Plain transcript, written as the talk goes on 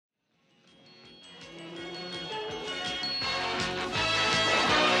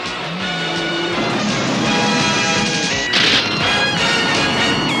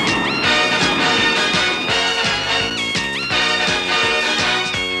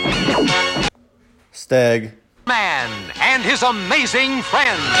Stag. Man and his amazing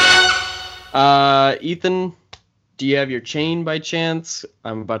friends. Ethan, do you have your chain by chance?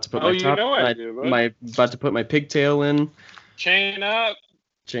 I'm about to put I do, bud. about to put my pigtail in. Chain up.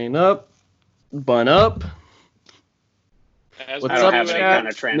 Chain up. Bun up. As What's we I don't up, have do any chat?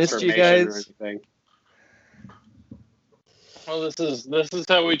 kind of Missed you transformation or guys. anything. Well, this is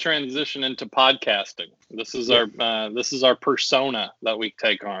how we transition into podcasting. This is our persona that we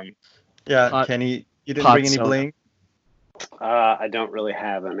take on. Yeah, Hot- Kenny, you didn't hot bring any soda. bling? I don't really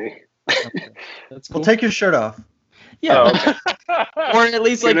have any. That's cool. Well, take your shirt off. Yeah. Oh, okay. Or at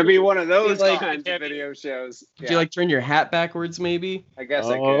least It's gonna like, be one of those like- kinds of video shows. could you like turn your hat backwards maybe? I guess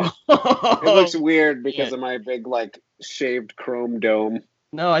I could. Oh. It looks weird because Yeah. of my big like shaved chrome dome.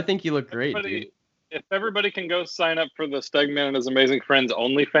 No, I think you look great, dude. If everybody can go sign up for the Stegman and his Amazing Friends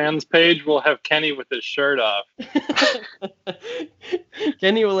OnlyFans page, we'll have Kenny with his shirt off.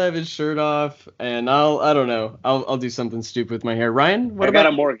 Kenny will have his shirt off, and I don't know. I'll do something stupid with my hair. Ryan, I got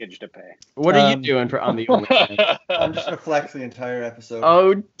a mortgage to pay. what are you doing on the OnlyFans? I'm just gonna flex the entire episode.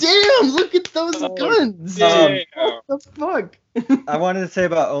 Oh damn! Look at those guns. Yeah. What the fuck? I wanted to say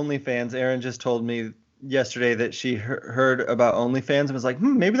about OnlyFans. Erin just told me yesterday that she heard about OnlyFans and was like,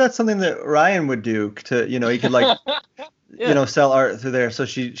 maybe that's something that Ryan would do to, he could like, sell art through there. So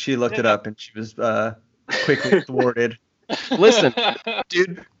she looked it up and she was quickly thwarted. Listen,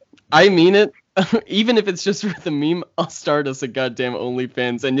 dude, I mean it. Even if it's just for the meme, I'll start us a goddamn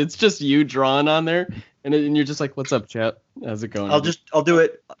OnlyFans, and it's just you drawn on there, and you're just like, "What's up, chat? How's it going?" I'll do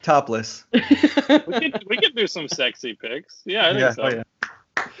it topless. we could do some sexy pics. Yeah, I think so. Oh, yeah.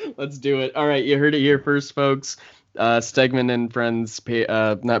 Let's do it. All right, you heard it here first, folks. Stegman and Friends,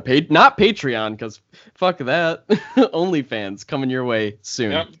 not Patreon, because fuck that. OnlyFans coming your way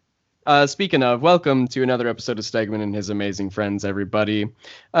soon. Yep. Speaking of, welcome to another episode of Stegman and his amazing friends, everybody.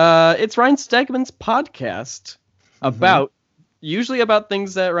 It's Ryan Stegman's podcast usually about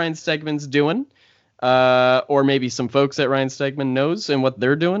things that Ryan Stegman's doing, or maybe some folks that Ryan Stegman knows and what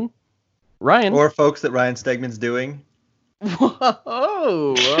they're doing. Ryan. Or folks that Ryan Stegman's doing.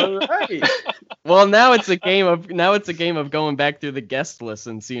 Whoa! All right. Well, now it's a game of going back through the guest list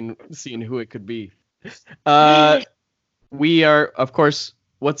and seeing who it could be. We are, of course.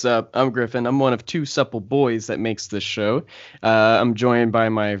 What's up? I'm Griffin. I'm one of two supple boys that makes this show. I'm joined by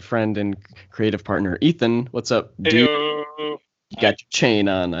my friend and creative partner Ethan. What's up, dude? Heyo. You got your chain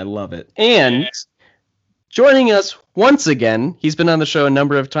on. I love it. And joining us once again, he's been on the show a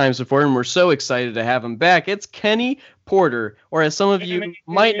number of times before, and we're so excited to have him back. It's Kenny Porter, or as some of you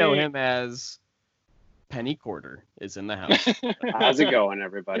might know him as Penny Quarter, is in the house. How's it going,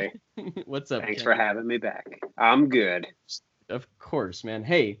 everybody? What's up? Thanks Kenny? for having me back. I'm good. Of course, man.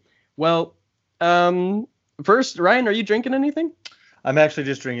 Hey, well, first, Ryan, are you drinking anything? I'm actually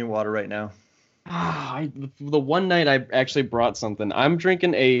just drinking water right now. The one night I actually brought something. I'm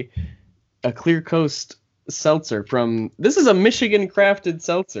drinking a Clear Coast seltzer this is a Michigan crafted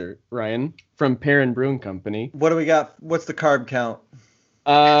seltzer, Ryan, from Perrin Brewing Company. What do we got? What's the carb count?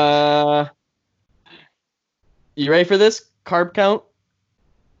 You ready for this? Carb count?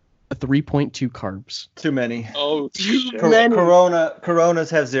 3.2 carbs. Too many. Oh, shit. many. Coronas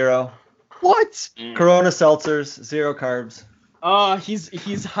have 0. What? Corona seltzers, 0 carbs.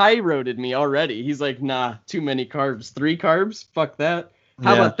 He's high-roaded me already. He's like, nah, too many carbs. 3 carbs? Fuck that.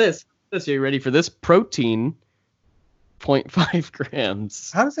 How Yeah. about this? Are you ready for this? Protein, 0.5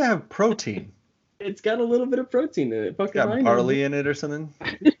 grams. How does that have protein? It's got a little bit of protein in it. Fucking Got I know. barley in it or something?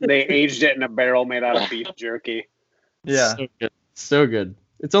 They aged it in a barrel made out of beef jerky. Yeah. So good. So good.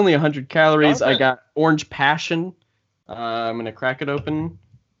 It's only 100 calories. Okay. I got orange passion. I'm going to crack it open.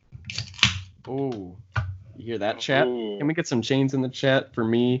 Oh, you hear that, chat? Ooh. Can we get some chains in the chat for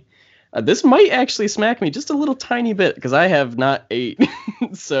me? This might actually smack me just a little tiny bit because I have not ate.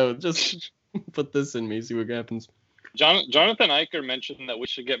 So just put this in me, see what happens. Jonathan Eicher mentioned that we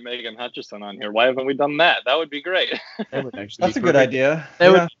should get Megan Hutchison on here. Why haven't we done that? That would be great. That would actually That's be a good perfect. idea.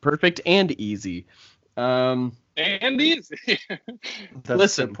 That would Yeah, be perfect and easy. And easy. that's a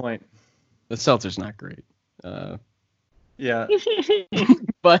listen. good point. The seltzer's not great. Yeah.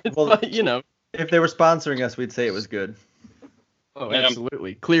 But, Well- but, you know. If they were sponsoring us, we'd say it was good. Oh, Yeah.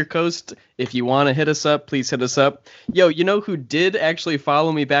 absolutely. Clear Coast, if you want to hit us up, please hit us up. Yo, you know who did actually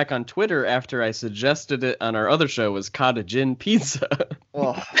follow me back on Twitter after I suggested it on our other show was Cottage Inn Pizza.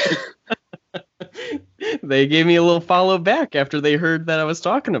 Oh, They gave me a little follow back after they heard that I was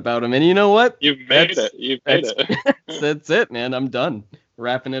talking about them. And you know what? You've made That's- it. You've made it. That's it, man. I'm done.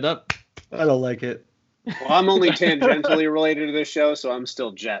 Wrapping it up. I don't like it. Well, I'm only tangentially related to this show, so I'm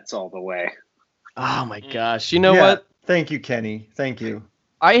still Jets all the way. Oh, my gosh. You know Yeah. what? Thank you, Kenny. Thank you.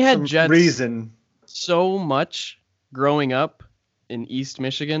 I had some Jets reason. so much growing up in East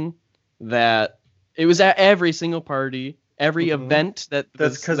Michigan that it was at every single party, every Mhm. event that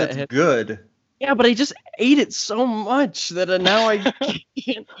That's was- because that it's had- good. Yeah, but I just ate it so much that now I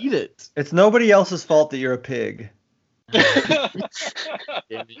can't eat it. It's nobody else's fault that you're a pig. Yeah,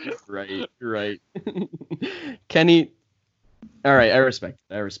 you're right. You're right. Kenny, all right, I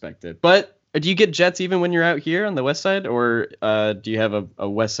respect it. But do you get Jets even when you're out here on the west side, or do you have a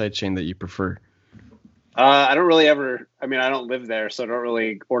west side chain that you prefer? I don't really ever. I mean, I don't live there, so I don't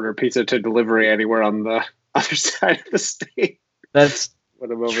really order pizza to delivery anywhere on the other side of the state. That's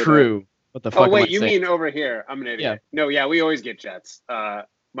When I'm over true. What the there. fuck? Oh am wait, I you saying? mean over here? I'm an idiot. Yeah. No, yeah, we always get Jets.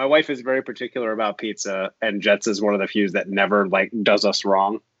 My wife is very particular about pizza, and Jets is one of the few that never does us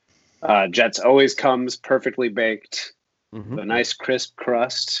wrong. Jets always comes perfectly baked, Mhm. with a nice crisp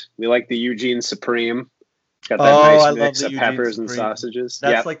crust. We like the Eugene Supreme. It's got that Oh, I nice love mix the of Eugene peppers and Supreme. sausages.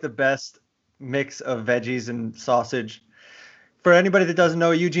 That's Yep. like the best mix of veggies and sausage. For anybody that doesn't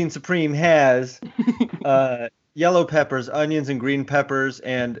know, Eugene Supreme has yellow peppers, onions, and green peppers,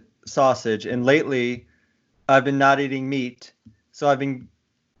 and sausage. And lately, I've been not eating meat, so I've been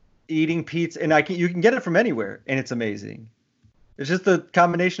eating pizza, and you can get it from anywhere, and it's amazing. It's just the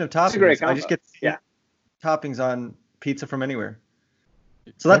combination of toppings. It's a great I just combo. get toppings on pizza from anywhere.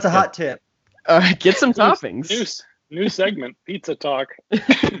 So that's a hot tip. Get some toppings. New segment, pizza talk.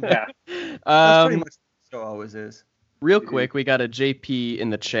 Yeah. That's pretty much what the show always is. Real quick, we got a JP in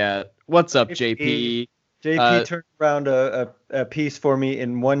the chat. What's up, JP? JP turned around a piece for me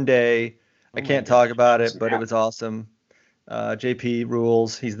in one day. I can't talk about it, but it was awesome. JP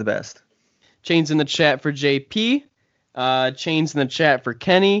rules. He's the best. Chains in the chat for JP. Chains in the chat for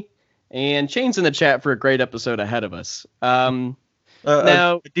Kenny. And chains in the chat for a great episode ahead of us. Now,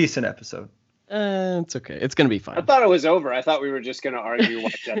 a decent episode. It's okay. It's going to be fine. I thought it was over. I thought we were just going to argue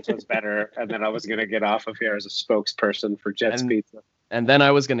what Jets was better, and then I was going to get off of here as a spokesperson for Jets Pizza. And then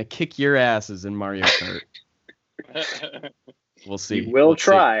I was going to kick your asses in Mario Kart. We'll see. We'll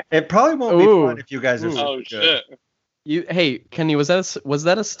try. It probably won't be fun if you guys are so Oh good. shit! Hey, Kenny, was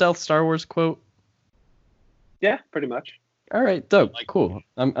that a stealth Star Wars quote? Yeah, pretty much. All right, dope. Cool.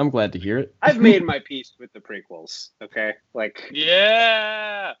 I'm glad to hear it. I've made my peace with the prequels. Okay,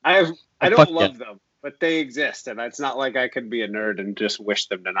 Yeah. I fuck don't love them, but they exist, and it's not like I could be a nerd and just wish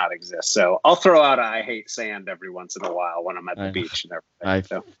them to not exist. So I'll throw out I hate sand every once in a while when I'm at the beach and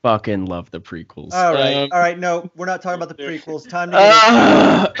everything. I fucking love the prequels. All right. No, we're not talking about the prequels. Time to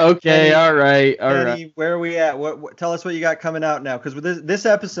get okay. Kenny, All right. Kenny, where are we at? What? Tell us what you got coming out now, because with this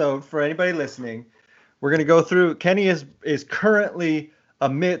episode, for anybody listening, we're gonna go through. Kenny is currently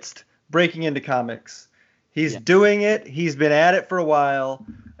amidst breaking into comics. He's doing it. He's been at it for a while.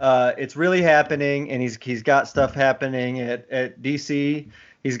 It's really happening, and he's got stuff happening at DC.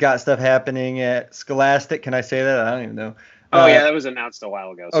 He's got stuff happening at Scholastic. Can I say that? I don't even know. Oh yeah, that was announced a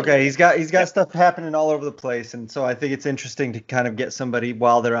while ago. So Okay, he's got stuff happening all over the place, and so I think it's interesting to kind of get somebody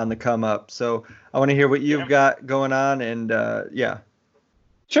while they're on the come up. So I want to hear what you've got going on, and yeah.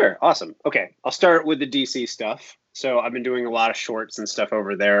 Sure, awesome. Okay, I'll start with the DC stuff. So I've been doing a lot of shorts and stuff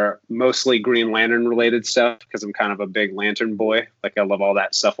over there, mostly Green Lantern related stuff because I'm kind of a big Lantern boy. Like I love all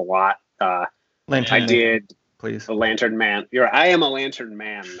that stuff a lot. Lantern I did please. the Lantern Man. I am a Lantern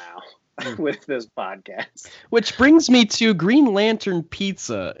Man now with this podcast. Which brings me to Green Lantern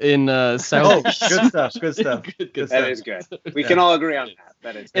Pizza in South. Oh, good stuff. Good stuff. Good That stuff. is good. We can all agree on that.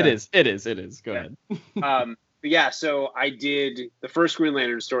 That is good. It is. Go ahead. But yeah, so I did the first Green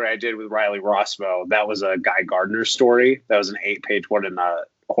Lantern story I did with Riley Rossmo. That was a Guy Gardner story. That was an 8-page one in the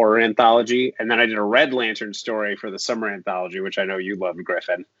horror anthology. And then I did a Red Lantern story for the summer anthology, which I know you loved,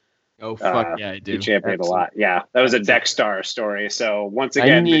 Griffin. Oh fuck yeah, I do. You championed a lot. Yeah, that was a Dexstar story. So once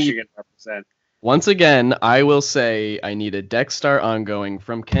again, Michigan represent. Once again, I will say I need a Dexstar ongoing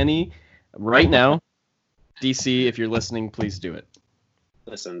from Kenny right now. DC, if you're listening, please do it.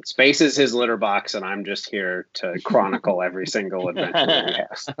 Listen, space is his litter box, and I'm just here to chronicle every single adventure that he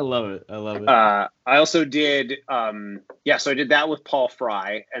has. I love it. I also did, so I did that with Paul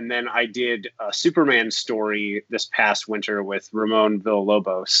Fry, and then I did a Superman story this past winter with Ramon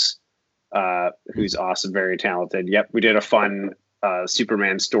Villalobos, who's awesome, very talented. Yep, we did a fun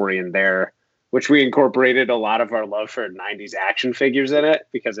Superman story in there, which we incorporated a lot of our love for 90s action figures in it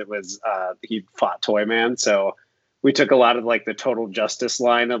because it was he fought Toyman, so we took a lot of like the Total Justice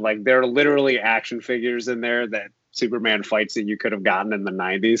line and like there are literally action figures in there that Superman fights that you could have gotten in the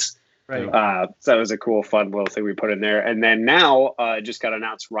 90s. Right. So that was a cool, fun little thing we put in there. And then now it just got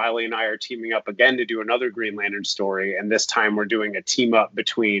announced Riley and I are teaming up again to do another Green Lantern story. And this time we're doing a team up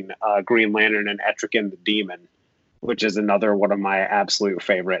between Green Lantern and Etrigan the Demon. which is another one of my absolute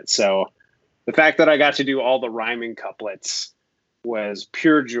favorites. So the fact that I got to do all the rhyming couplets was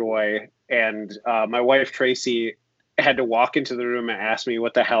pure joy. And my wife, Tracy, had to walk into the room and ask me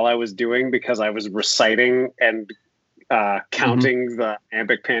what the hell I was doing because I was reciting and counting the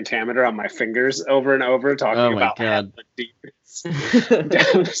iambic pentameter on my fingers over and over, talking about God. the demons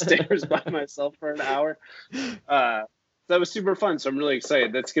down the stairs by myself for an hour. That was super fun. So I'm really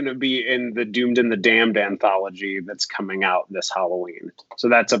excited. That's going to be in the Doomed and the Damned anthology that's coming out this Halloween. So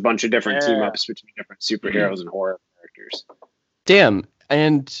that's a bunch of different team ups between different superheroes and horror characters. Damn.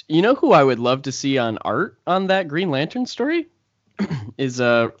 And you know who I would love to see on art on that Green Lantern story? Is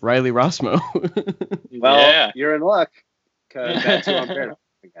Riley Rossmo. Well, you're in luck because that's who I'm paired up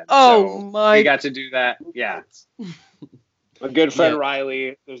again. Oh, so my. we got to do that. Yeah. A good friend,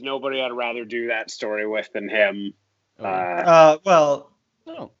 Riley. There's nobody I'd rather do that story with than him. Well,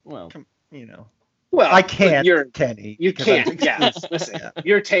 you know. Well, I can't, Kenny. You can't. Yeah. Listen,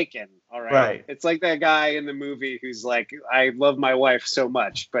 you're taken. All right. Right. It's like that guy in the movie who's like, I love my wife so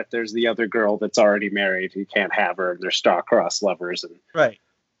much, but there's the other girl that's already married. You can't have her. And they're star-crossed lovers. And right.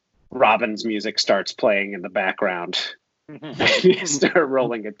 Robin's music starts playing in the background. You start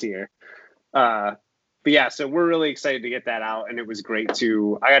rolling a tear. But yeah, so we're really excited to get that out. And it was great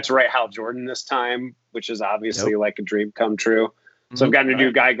I got to write Hal Jordan this time, which is obviously like a dream come true. So I've gotten to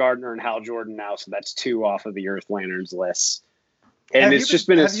do Guy Gardner and Hal Jordan now. So that's 2 off of the Earth Lanterns list. And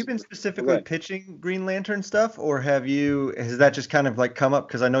have you been specifically pitching Green Lantern stuff, or has that just kind of like come up?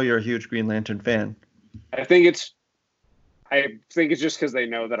 Because I know you're a huge Green Lantern fan. I think it's just because they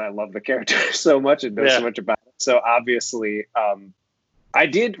know that I love the character so much and know so much about it. So obviously, I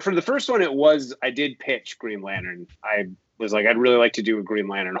did for the first one. I did pitch Green Lantern. I was like, I'd really like to do a Green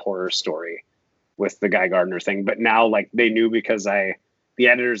Lantern horror story with the Guy Gardner thing. But now, like, they knew because the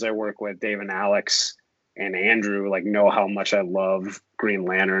editors I work with, Dave and Alex and Andrew, like, know how much I love Green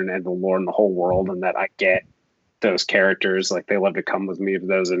Lantern and the lore and the whole world, and that I get those characters. Like, they love to come with me to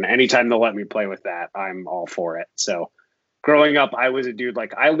those, and anytime they'll let me play with that, I'm all for it. So growing up, I was a dude,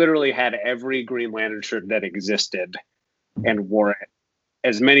 like, I literally had every Green Lantern shirt that existed and wore it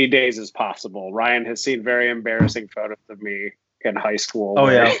as many days as possible. Ryan has seen very embarrassing photos of me in high school.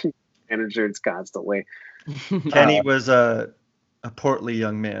 Lantern shirts constantly. Kenny was a portly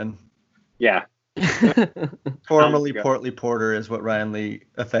young man. Yeah. Formerly Portly Porter is what Ryan Lee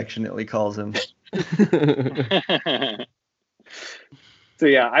affectionately calls him. So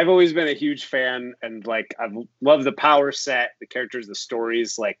yeah, I've always been a huge fan, and like I've loved the power set, the characters, the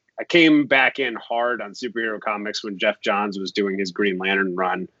stories. Like I came back in hard on superhero comics when Jeff Johns was doing his Green Lantern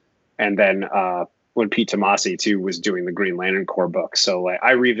run, and then when Pete Tomasi too was doing the Green Lantern core books. So like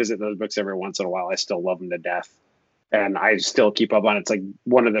I revisit those books every once in a while. I still love them to death. And I still keep up on it. It's like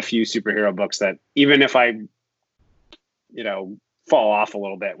one of the few superhero books that even if I, fall off a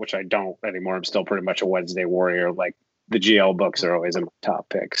little bit, which I don't anymore, I'm still pretty much a Wednesday warrior. Like the GL books are always in my top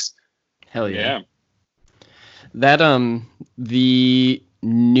picks. Hell yeah. That, the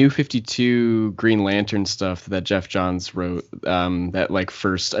New 52 Green Lantern stuff that Jeff Johns wrote, that like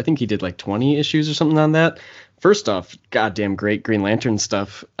first, I think he did like 20 issues or something on that. First off, goddamn great Green Lantern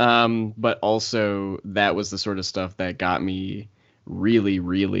stuff. But also that was the sort of stuff that got me really,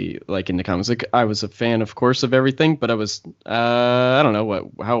 really like into comics. Like I was a fan, of course, of everything, but I was, I don't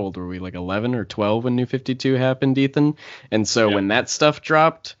know how old were we? Like 11 or 12 when New 52 happened, Ethan. And so when that stuff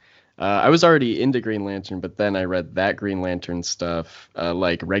dropped, I was already into Green Lantern, but then I read that Green Lantern stuff,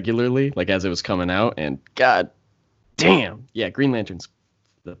 like regularly, like as it was coming out, and god damn. Yeah. Green Lantern's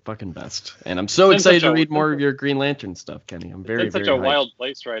the fucking best, and I'm so excited to read more of your Green Lantern stuff, Kenny. I'm very, it's such very a hyped. wild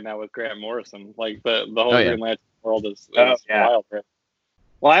place right now with Grant Morrison. Like the whole Green Lantern world is wild. Right?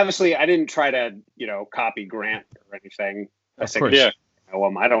 Well, obviously, I didn't try to copy Grant or anything. Of course.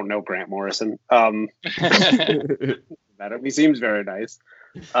 I don't know Grant Morrison. He seems very nice.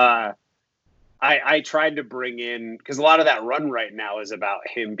 I tried to bring in, because a lot of that run right now is about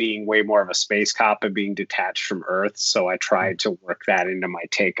him being way more of a space cop and being detached from Earth. So I tried to work that into my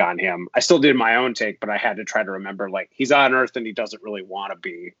take on him. I still did my own take, but I had to try to remember, like, he's on Earth and he doesn't really want to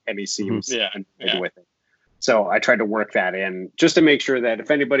be, and he seems with it. So I tried to work that in just to make sure that if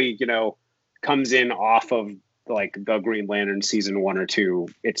anybody, comes in off of like the Green Lantern season 1 or 2,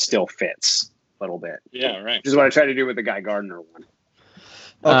 it still fits a little bit. Yeah, right. Which is what I tried to do with the Guy Gardner one.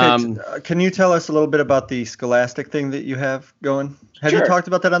 Okay, can you tell us a little bit about the Scholastic thing that you have going? Have you talked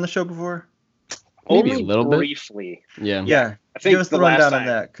about that on the show before? Maybe Only a little briefly. bit. Yeah. Yeah. I think give us the rundown on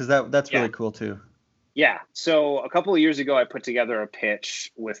that, because that's really cool too. Yeah. So a couple of years ago, I put together a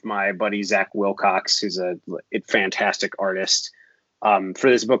pitch with my buddy Zach Wilcox, who's a fantastic artist, for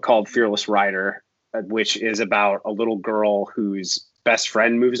this book called Fearless Rider. which is about a little girl whose best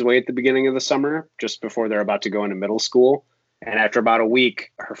friend moves away at the beginning of the summer, just before they're about to go into middle school. And after about a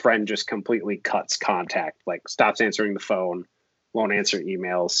week, her friend just completely cuts contact, like stops answering the phone, won't answer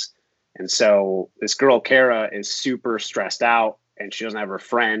emails. And so this girl, Kara, is super stressed out, and she doesn't have her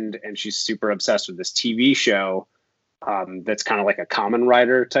friend, and she's super obsessed with this TV show that's kind of like a Kamen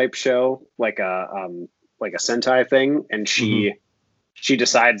Rider type show, like a Sentai thing. And she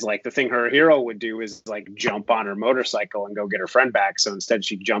decides like the thing her hero would do is like jump on her motorcycle and go get her friend back. So instead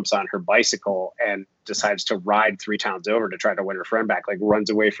she jumps on her bicycle and decides to ride 3 towns over to try to win her friend back, like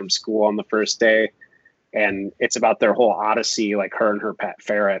runs away from school on the first day. And it's about their whole odyssey, like her and her pet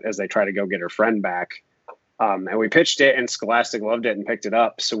ferret, as they try to go get her friend back. And we pitched it, and Scholastic loved it and picked it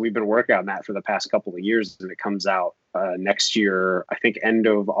up. So we've been working on that for the past couple of years, and it comes out next year, I think end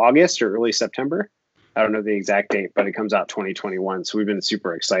of August or early September. I don't know the exact date, but it comes out 2021. So we've been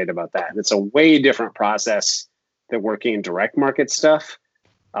super excited about that. And it's a way different process than working in direct market stuff.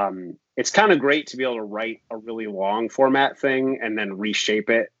 It's kind of great to be able to write a really long format thing and then reshape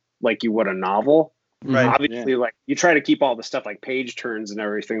it like you would a novel. Right. Obviously, like you try to keep all the stuff like page turns and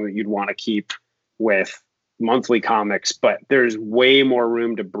everything that you'd want to keep with monthly comics, but there's way more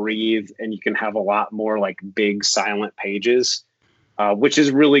room to breathe, and you can have a lot more like big silent pages. Which is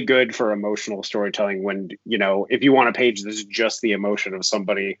really good for emotional storytelling when, you know, if you want a page that's just the emotion of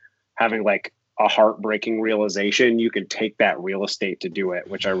somebody having like a heartbreaking realization, you can take that real estate to do it,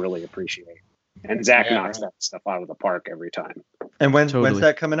 which I really appreciate. And Zach knocks that stuff out of the park every time. And when's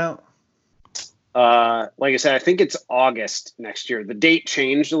that coming out? Like I said, I think it's August next year. The date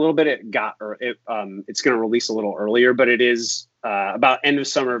changed a little bit. It's going to release a little earlier, but it is about end of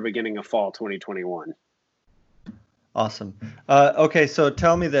summer, beginning of fall 2021. Awesome. Okay, so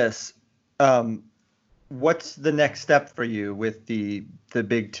tell me this. What's the next step for you with the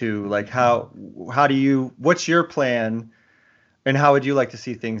big two? Like what's your plan, and how would you like to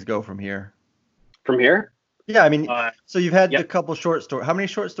see things go from here? From here? Yeah, I mean, so you've had a couple short stories. How many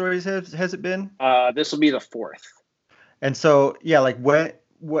short stories has it been? This will be the 4th. And so, yeah, like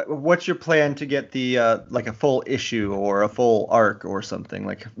what's your plan to get the like a full issue or a full arc or something?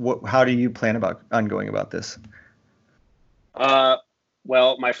 Like how do you plan on going about this?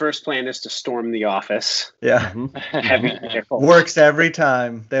 Well, my first plan is to storm the office. Yeah. Heavy vehicle. Works every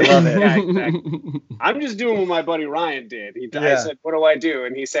time. They love it. Yeah, exactly. I'm just doing what my buddy Ryan did. I said, what do I do?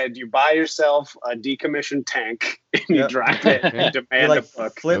 And he said, you buy yourself a decommissioned tank and you drive it and demand a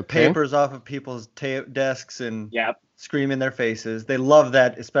book. Flip papers off of people's desks and scream in their faces. They love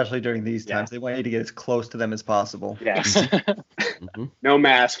that, especially during these times. They want you to get as close to them as possible. Yes. No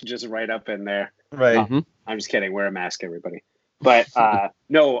mask, just right up in there. Right. I'm just kidding. Wear a mask, everybody. But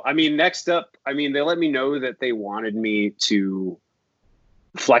no, I mean, next up, I mean, they let me know that they wanted me to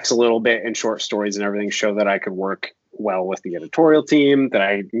flex a little bit in short stories and everything, show that I could work well with the editorial team, that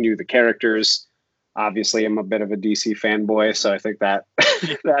I knew the characters. Obviously, I'm a bit of a DC fanboy, so I think that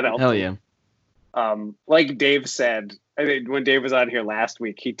that helped. Hell yeah. Like Dave said, I mean, when Dave was on here last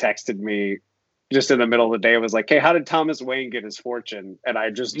week, he texted me just in the middle of the day. It was like, hey, how did Thomas Wayne get his fortune? And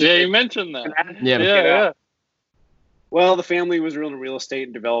I just... Yeah, you mentioned that. Yeah. Well, the family was in real estate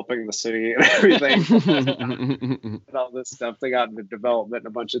and developing the city and everything. And all this stuff. They got into development and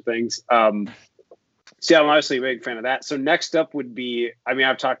a bunch of things. So yeah, I'm obviously a big fan of that. So next up would be, I mean,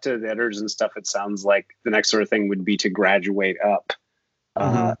 I've talked to the editors and stuff. It sounds like the next sort of thing would be to graduate up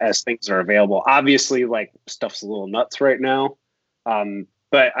as things are available. Obviously, like, stuff's a little nuts right now.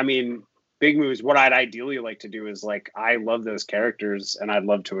 But I mean, Big Moves, what I'd ideally like to do is, like, I love those characters and I'd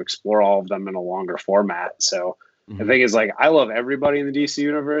love to explore all of them in a longer format. So the thing is, like, I love everybody in the DC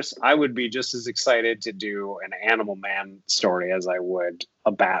universe. I would be just as excited to do an Animal Man story as I would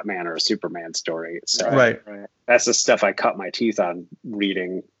a Batman or a Superman story. So that's the stuff I cut my teeth on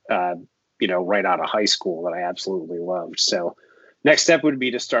reading, right out of high school that I absolutely loved. So next step would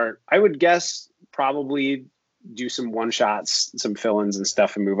be to start, I would guess, probably do some one-shots, some fill-ins and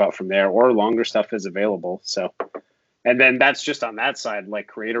stuff and move out from there, or longer stuff is available. So... And then that's just on that side, like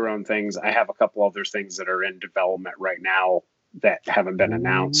creator-owned things. I have a couple other things that are in development right now that haven't been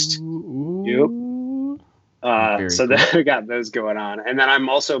announced. So then I got those going on. And then I'm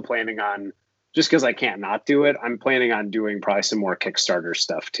also planning on, just because I can't not do it, I'm planning on doing probably some more Kickstarter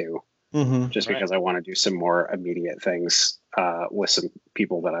stuff too. Just because I want to do some more immediate things with some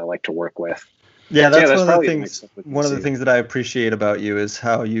people that I like to work with. Yeah, that's one of the things. One of the things that I appreciate about you is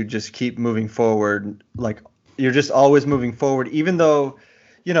how you just keep moving forward. Like, you're just always moving forward, even though,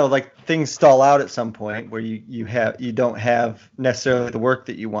 like, things stall out at some point where you don't have necessarily the work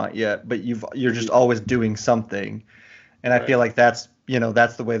that you want yet, but you're just always doing something. And I feel like that's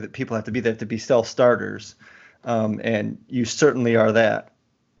that's the way that people have to be. They have to be self-starters. And you certainly are that.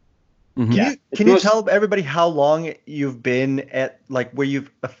 Mhm. Can you tell everybody how long you've been at, like, where you've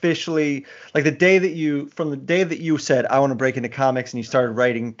officially, like, from the day that you said, I want to break into comics, and you started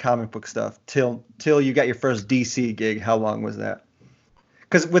writing comic book stuff till you got your first DC gig? How long was that?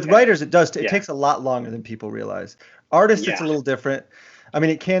 Because with writers, it takes a lot longer than people realize. Artists, it's a little different. I mean,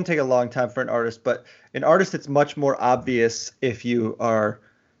 it can take a long time for an artist, but an artist, it's much more obvious if you are,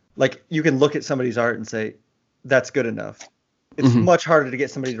 like, you can look at somebody's art and say, that's good enough. It's much harder to get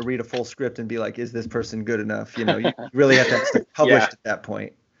somebody to read a full script and be like, is this person good enough? You really have to have stuff published at that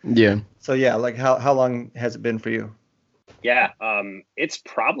point. Yeah. So yeah, like how long has it been for you? Yeah, it's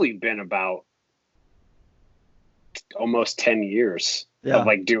probably been about almost 10 years of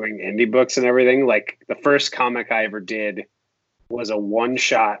like doing indie books and everything. Like the first comic I ever did was a one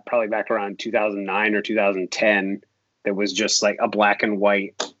shot, probably back around 2009 or 2010. That was just like a black and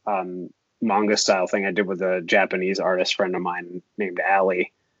white manga style thing I did with a Japanese artist friend of mine named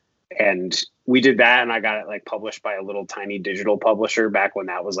Ali. And we did that, and I got it like published by a little tiny digital publisher back when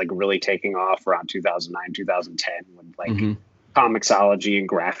that was like really taking off around 2009, 2010, when like Comixology and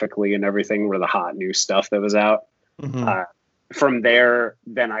Graphically and everything were the hot new stuff that was out. From there,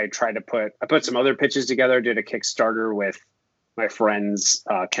 then I put some other pitches together, did a Kickstarter with my friends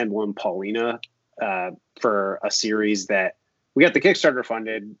Kendall and Paulina for a series that we got the Kickstarter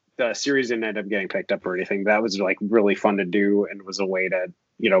funded. The series didn't end up getting picked up or anything. That was like really fun to do, and was a way to,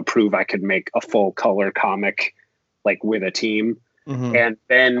 prove I could make a full color comic like with a team. And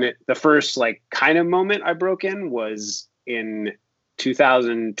then the first like kind of moment I broke in was in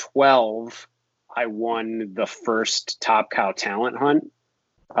 2012. I won the first Top Cow talent hunt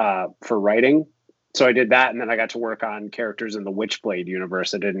for writing. So I did that, and then I got to work on characters in the Witchblade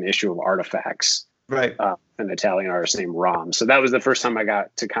universe. I did an issue of Artifacts. Right. An Italian artist named Rom. So that was the first time I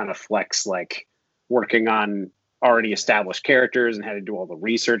got to kind of flex, like working on already established characters and had to do all the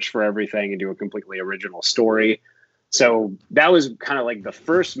research for everything and do a completely original story. So that was kind of like the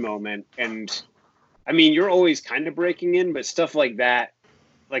first moment. And I mean, you're always kind of breaking in, but stuff like that,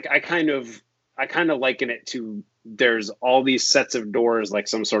 like I kind of liken it to, there's all these sets of doors, like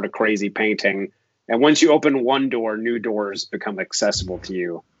some sort of crazy painting. And once you open one door, new doors become accessible to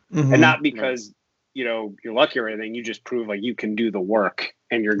you. And not because you're lucky or anything, you just prove like you can do the work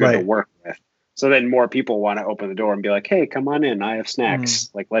and you're good to work with. So then more people want to open the door and be like, hey, come on in, I have snacks.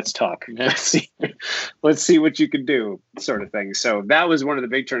 Like, let's talk. Let's see what you can do, sort of thing. So that was one of the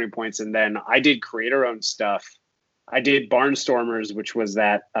big turning points. And then I did creator-owned stuff. I did Barnstormers, which was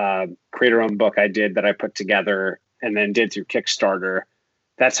that creator-owned book I did that I put together and then did through Kickstarter.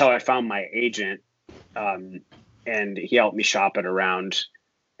 That's how I found my agent. And he helped me shop it around.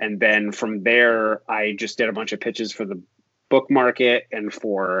 And then from there, I just did a bunch of pitches for the book market and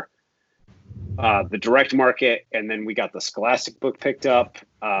for the direct market. And then we got the Scholastic book picked up.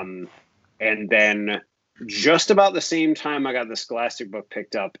 And then just about the same time I got the Scholastic book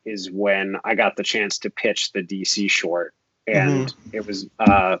picked up is when I got the chance to pitch the DC short. And it was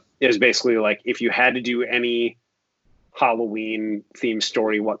basically like, if you had to do any Halloween themed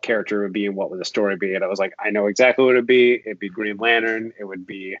story, what character it would be and what would the story be? And I was like, I know exactly what it'd be. It'd be Green Lantern. It would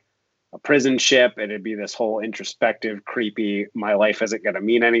be a prison ship. And it'd be this whole introspective, creepy, my life isn't going to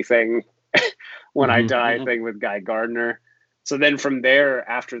mean anything when I die thing with Guy Gardner. So then from there,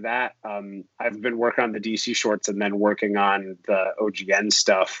 after that, I've been working on the DC shorts and then working on the OGN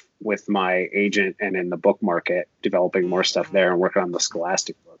stuff with my agent and in the book market, developing more stuff there and working on the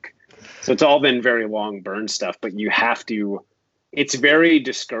Scholastic book. So it's all been very long burn stuff, but it's very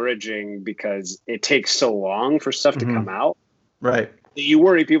discouraging because it takes so long for stuff to come out. Right. You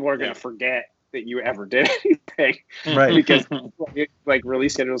worry people are going to forget that you ever did anything. Right. Because like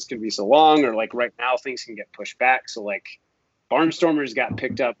release schedules can be so long, or like right now things can get pushed back. So like Barnstormers got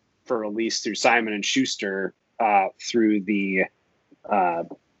picked up for release through Simon & Schuster through the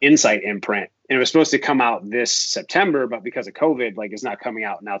Insight imprint. And it was supposed to come out this September, but because of COVID, like it's not coming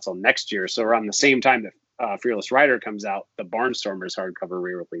out now till next year. So around the same time that Fearless Rider comes out, the Barnstormers hardcover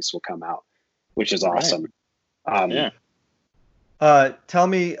re-release will come out, which is awesome. Tell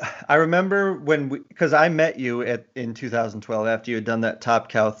me, I remember because I met you in 2012 after you had done that Top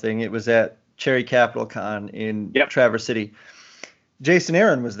Cow thing. It was at Cherry Capital Con in Traverse City. Jason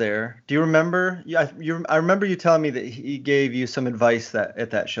Aaron was there. Do you remember? I remember you telling me that he gave you some advice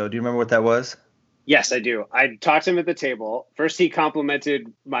at that show. Do you remember what that was? Yes, I do. I talked to him at the table. First, he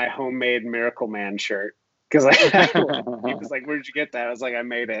complimented my homemade Miracle Man shirt because he was like, "Where'd you get that?" I was like, "I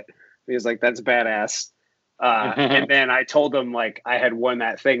made it." He was like, "That's badass." And then I told him like I had won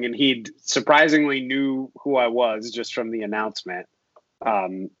that thing, and he surprisingly knew who I was just from the announcement.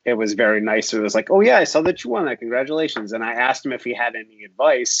 it was very nice. It was like, oh yeah, I saw that you won that. Congratulations. And I asked him if he had any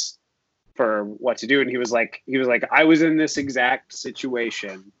advice for what to do. And he was like, I was in this exact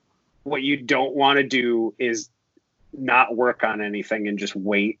situation. What you don't want to do is not work on anything and just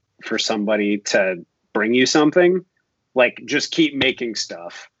wait for somebody to bring you something. Like, just keep making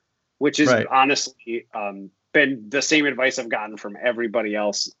stuff, which is honestly been the same advice I've gotten from everybody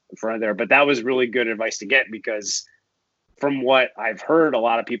else from there. But that was really good advice to get, because from what I've heard, a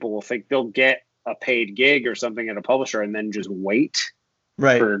lot of people will think they'll get a paid gig or something at a publisher and then just wait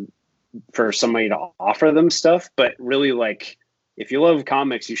for somebody to offer them stuff. But really, like, if you love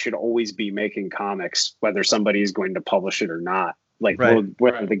comics, you should always be making comics, whether somebody is going to publish it or not, like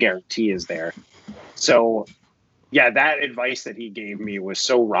whether the guarantee is there. So yeah, that advice that he gave me was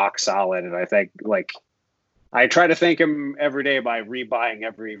so rock solid. And I think, like, I try to thank him every day by rebuying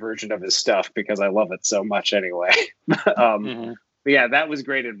every version of his stuff because I love it so much anyway. But yeah, that was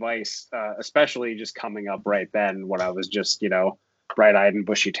great advice, especially just coming up right then when I was just, bright-eyed and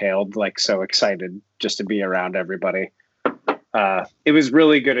bushy-tailed, like, so excited just to be around everybody. It was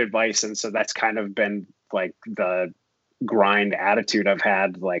really good advice. And so that's kind of been like the grind attitude I've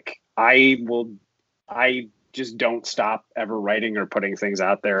had. Like, I just don't stop ever writing or putting things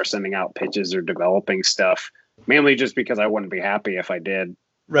out there or sending out pitches or developing stuff, mainly just because I wouldn't be happy if I did.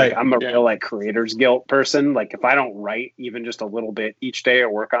 Like, I'm a real, like, creator's guilt person. Like, if I don't write even just a little bit each day or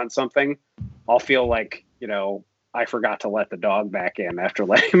work on something, I'll feel like, I forgot to let the dog back in after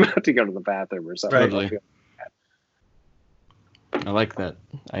letting him out to go to the bathroom or something. Totally. I like that.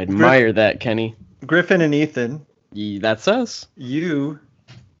 I admire that, Kenny. Griffin and Ethan. That's us. You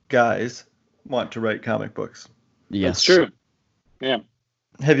guys want to write comic books. Yes. That's true. Yeah.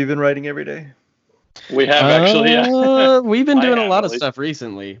 Have you been writing every day? We have actually, yeah. We've been doing a lot of stuff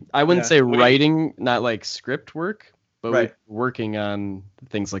recently. I wouldn't say writing, not like script work, but we're working on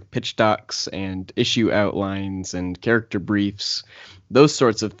things like pitch docs and issue outlines and character briefs. Those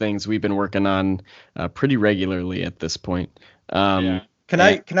sorts of things we've been working on pretty regularly at this point. Can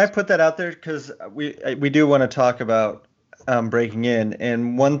I put that out there, because we do want to talk about breaking in,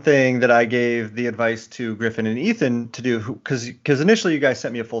 and one thing that I gave the advice to Griffin and Ethan to do, because initially you guys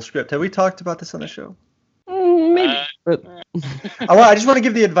sent me a full script. Have we talked about this on the show? Maybe. But I just want to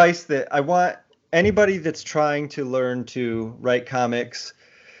give the advice that I want anybody that's trying to learn to write comics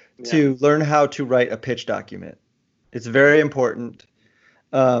to learn how to write a pitch document. It's very important,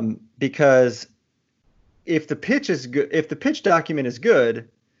 because if the pitch is good, if the pitch document is good,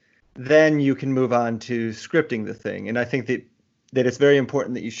 then you can move on to scripting the thing. And I think that it's very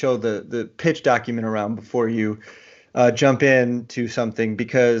important that you show the pitch document around before you jump into something,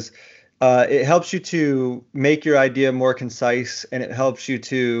 because it helps you to make your idea more concise, and it helps you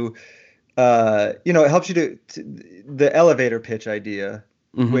to, it helps you to the elevator pitch idea,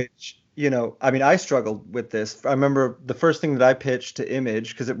 which, I struggled with this. I remember the first thing that I pitched to Image,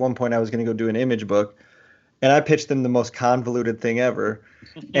 because at one point I was going to go do an Image book, and I pitched them the most convoluted thing ever.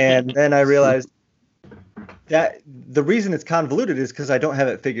 And then I realized that the reason it's convoluted is because I don't have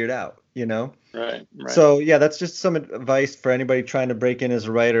it figured out, Right. So, yeah, that's just some advice for anybody trying to break in as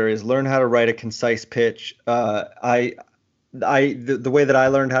a writer, is learn how to write a concise pitch. The way that I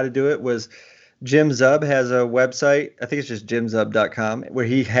learned how to do it was Jim Zub has a website. I think it's just jimzub.com, where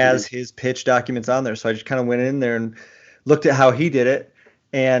he has his pitch documents on there. So I just kind of went in there and looked at how he did it.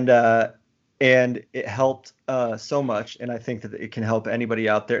 And it helped so much, and I think that it can help anybody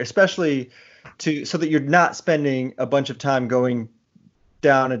out there, especially so that you're not spending a bunch of time going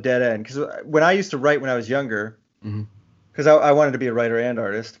down a dead end. Because when I used to write when I was younger, because I wanted to be a writer and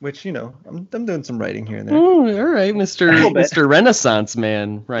artist, which I'm doing some writing here and there. Oh, all right, Mr. Renaissance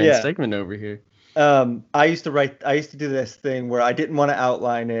man, Ryan Stegman over here. I used to do this thing where I didn't want to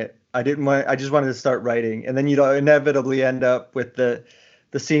outline it. I just wanted to start writing, and then you'd inevitably end up with the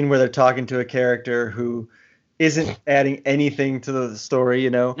scene where they're talking to a character who isn't adding anything to the story,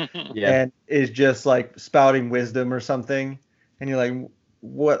 and is just like spouting wisdom or something. And you're like,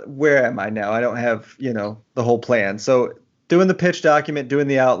 where am I now? I don't have, the whole plan. So doing the pitch document, doing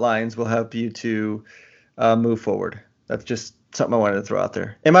the outlines will help you to move forward. That's just something I wanted to throw out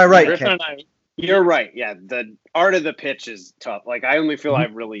there. Am I right, Ken? You're right. Yeah. The art of the pitch is tough. Like, I only feel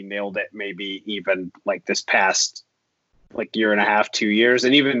I've really nailed it maybe even like this past year and a half, 2 years.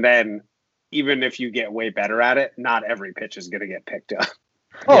 And even then, even if you get way better at it, not every pitch is going to get picked up.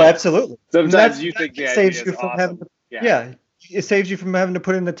 Oh, absolutely. Sometimes you think the idea saves is you from awesome. It saves you from having to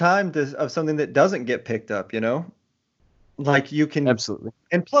put in the time of something that doesn't get picked up, Like, you can. Absolutely.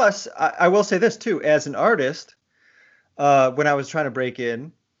 And plus, I will say this too, as an artist, when I was trying to break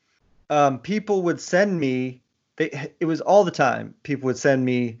in, people would send me it was all the time. People would send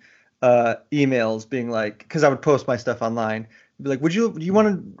me emails being like, because I would post my stuff online, be like, do you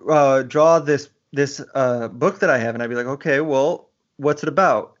want to draw this book that I have? And I'd be like, okay, well, what's it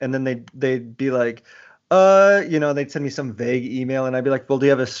about? And then they'd be like, they'd send me some vague email, and I'd be like, well, do you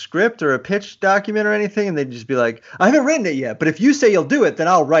have a script or a pitch document or anything? And they'd just be like, I haven't written it yet, but if you say you'll do it, then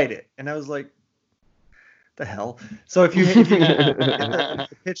I'll write it. And I was like, the hell? So if you get the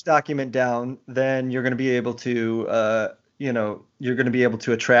pitch document down, then you're going to be able to, you're going to be able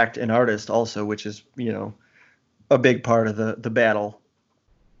to attract an artist also, which is, a big part of the battle.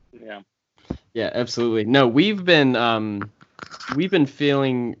 Yeah. Yeah, absolutely. No, we've been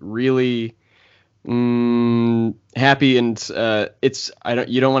feeling really happy, and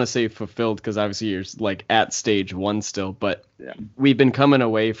you don't want to say fulfilled because obviously you're like at stage 1 still, but we've been coming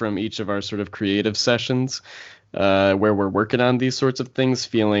away from each of our sort of creative sessions where we're working on these sorts of things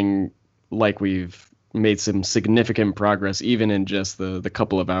feeling like we've made some significant progress, even in just the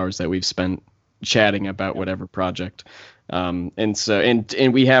couple of hours that we've spent chatting about whatever project. And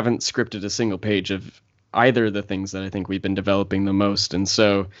we haven't scripted a single page of either of the things that I think we've been developing the most. And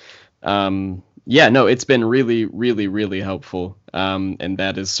so, it's been really, really, really helpful. And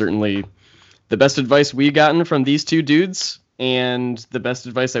that is certainly the best advice we've gotten from these two dudes, and the best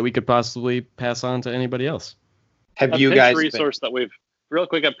advice that we could possibly pass on to anybody else. Have you guys a pitch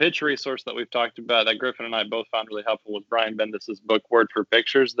resource that we've talked about that Griffin and I both found really helpful was Brian Bendis's book, Word for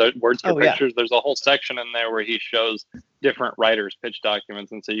Pictures. Words for Pictures. There's a whole section in there where he shows different writers' pitch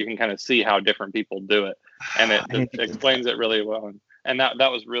documents, and so you can kind of see how different people do it, and it explains it really well. And that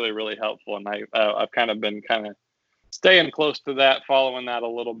was really, really helpful. And I've kind of been staying close to that, following that a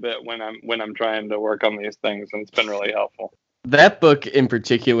little bit when I'm trying to work on these things, and it's been really helpful. That book in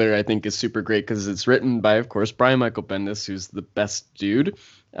particular, I think, is super great because it's written by, of course, Brian Michael Bendis, who's the best dude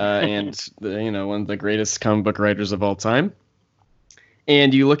and one of the greatest comic book writers of all time.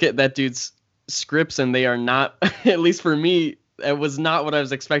 And you look at that dude's scripts, and they are not, at least for me, it was not what I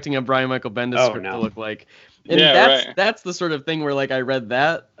was expecting a Brian Michael Bendis script to look like. And that's the sort of thing where, like, I read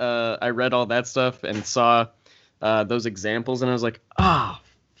all that stuff and saw those examples, and I was like,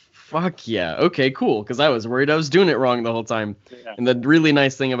 fuck yeah. Okay, cool. Because I was worried I was doing it wrong the whole time. Yeah. And the really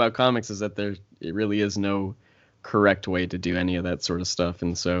nice thing about comics is that it really is no correct way to do any of that sort of stuff.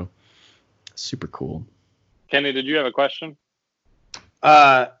 And so, super cool. Kenny, did you have a question?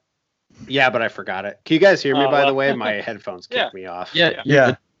 Yeah, but I forgot it. Can you guys hear me, by the way? My headphones kicked me off.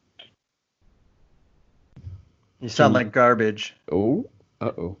 Yeah. You sound like garbage. Oh.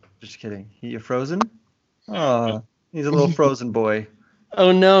 Uh-oh. Just kidding. You frozen? Oh, he's a little frozen boy.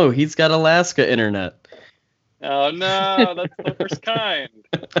 Oh no, he's got Alaska internet. Oh no, that's the first kind.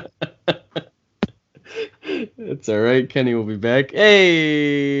 It's all right. Kenny will be back.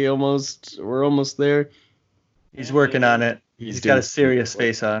 Hey, we're almost there. He's working on it. He's got a serious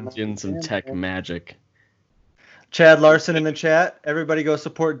face on. Doing some tech magic. Chad Larson in the chat. Everybody go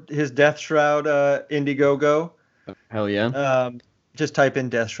support his Death Shroud Indiegogo. Hell yeah. Just type in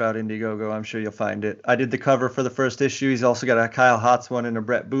Death Shroud Indiegogo. I'm sure you'll find it. I did the cover for the first issue. He's also got a Kyle Hotz one and a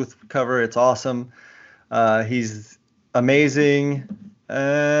Brett Booth cover. It's awesome. He's amazing.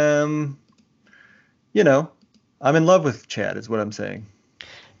 I'm in love with Chad is what I'm saying.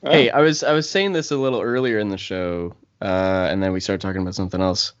 Hey, I was saying this a little earlier in the show, and then we started talking about something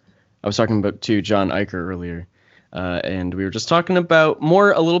else. I was talking to John Iker earlier, and we were just talking about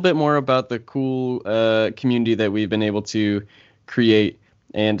a little bit more about the cool community that we've been able to create,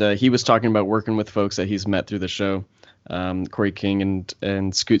 and he was talking about working with folks that he's met through the show, Corey King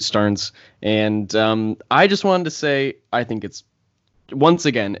and Scoot Starnes, and I just wanted to say I think it's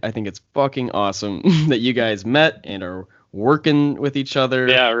fucking awesome that you guys met and are working with each other.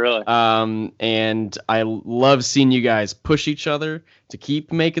 Yeah, really. And I love seeing you guys push each other to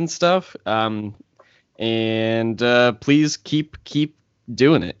keep making stuff. And please keep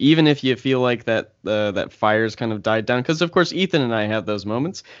doing it, even if you feel like that fire's kind of died down. Because of course, Ethan and I have those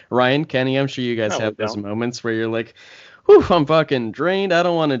moments. Ryan, Kenny, I'm sure you guys have those moments where you're like, "Whew, I'm fucking drained. I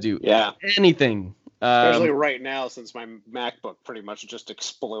don't want to do anything." Especially right now, since my MacBook pretty much just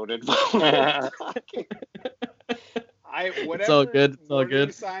exploded. It's all good. It's all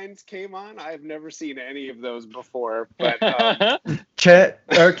good. Signs came on. I've never seen any of those before. But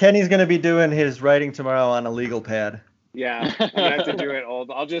Kenny's gonna be doing his writing tomorrow on a legal pad. Yeah, I'm gonna have to do it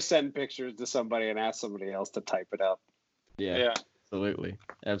old. I'll just send pictures to somebody and ask somebody else to type it up. Yeah. Absolutely.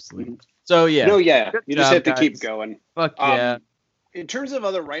 So yeah. No, yeah. You just have to keep going. Fuck yeah. In terms of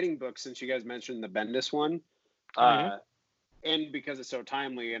other writing books, since you guys mentioned the Bendis one, and because it's so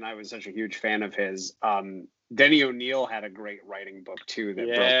timely, and I was such a huge fan of his, Denny O'Neil had a great writing book too that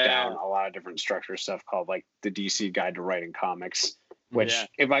broke Yeah. down a lot of different structure stuff called like the DC Guide to Writing Comics. Which, Yeah.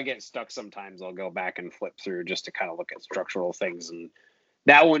 if I get stuck sometimes, I'll go back and flip through just to kind of look at structural things. And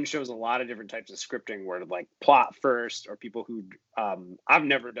that one shows a lot of different types of scripting where like plot first, or people who I've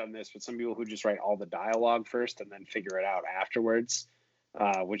never done this, but some people who just write all the dialogue first and then figure it out afterwards,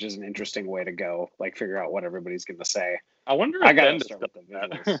 which is an interesting way to go. Like figure out what everybody's going to say. I wonder if I got to Bendis start does with the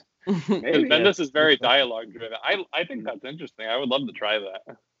that. visuals. Because Maybe. Bendis is very dialogue driven. I think that's interesting. I would love to try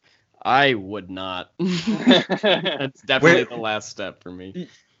that. I would not. That's definitely Wait. the last step for me.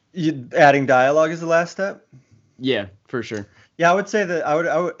 Adding dialogue is the last step. Yeah, for sure. Yeah, I would say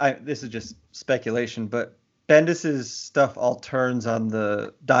that this is just speculation, but Bendis's stuff all turns on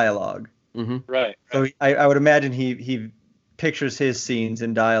the dialogue. Mm-hmm. Right. So I would imagine he pictures his scenes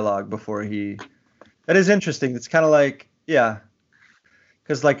in dialogue before he. That is interesting. It's kind of like, yeah,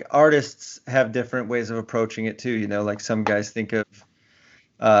 because like artists have different ways of approaching it too. You know, like some guys think of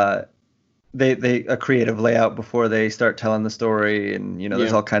they a creative layout before they start telling the story, and you know,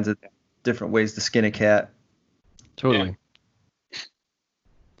 there's Yeah. all kinds of different ways to skin a cat. Totally.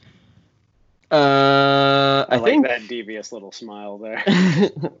 I I like think that devious little smile there.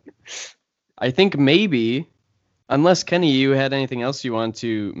 I think maybe, unless Kenny, you had anything else you want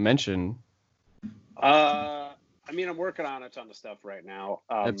to mention. I mean, I'm working on a ton of stuff right now.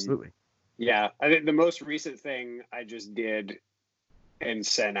 Absolutely. Yeah, I think the most recent thing I just did and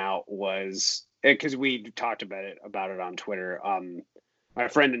sent out was because we talked about it on Twitter. My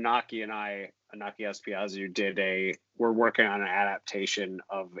friend Anaki and I, Anaki Espiazu, we're working on an adaptation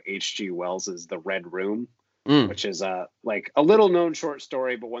of H.G. Wells's The Red Room, which is like a little known short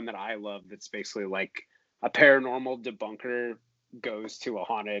story, but one that I love. That's basically like a paranormal debunker goes to a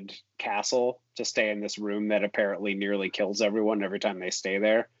haunted castle to stay in this room that apparently nearly kills everyone every time they stay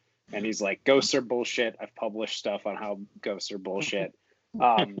there. And he's like, ghosts are bullshit. I've published stuff on how ghosts are bullshit.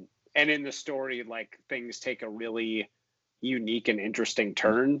 And in the story, like things take a really unique and interesting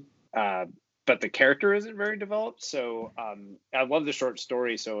turn. But the character isn't very developed. So I love the short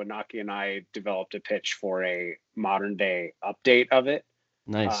story. So Anaki and I developed a pitch for a modern day update of it.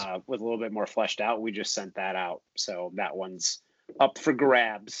 Nice. With a little bit more fleshed out. We just sent that out. So that one's up for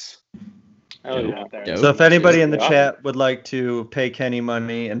grabs. Oh, yeah. Out there. Dope. So if anybody in the Yeah. chat would like to pay Kenny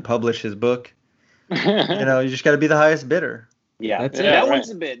money and publish his book, you know, you just got to be the highest bidder. Yeah, That's it. that Yeah, one's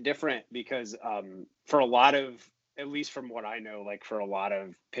a bit different because for a lot of, at least from what I know, like for a lot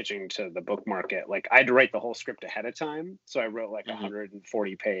of pitching to the book market, like I had to write the whole script ahead of time. So I wrote like a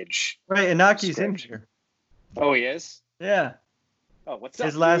 140 page. Right, Inaki's in Script. here. Oh, he is? Yeah. Oh, what's up,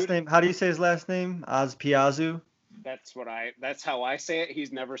 His last dude? name, how do you say his last name? Ozpiazu? That's how I say it.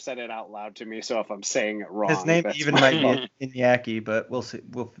 He's never said it out loud to me. So if I'm saying it wrong, His name that's even my might fault. be Iñaki, but we'll see.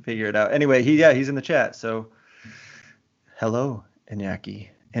 We'll figure it out. Anyway, he's in the chat. So, hello, Inaki.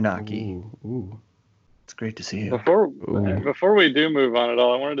 Ooh. It's great to see you. Before we do move on at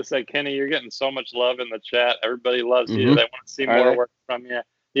all, I wanted to say, Kenny, you're getting so much love in the chat. Everybody loves you. Mhm. They want to see Are more they? work from you.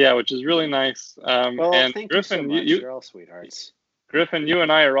 Yeah, which is really nice. Well, and thank Griffin, you so much. you You're all sweethearts. Griffin, you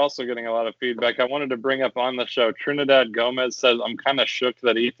and I are also getting a lot of feedback. I wanted to bring up on the show, Trinidad Gomez says, I'm kind of shook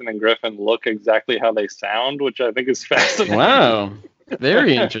that Ethan and Griffin look exactly how they sound, which I think is fascinating. Wow.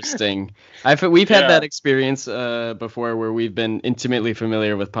 Very interesting. We've had Yeah. that experience before where we've been intimately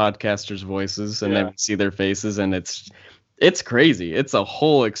familiar with podcasters' voices and then Yeah. we see their faces, and it's crazy. It's a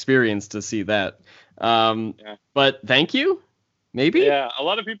whole experience to see that. But thank you. Maybe. Yeah, a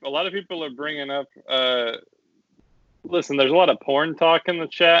lot of people are bringing up. Listen, there's a lot of porn talk in the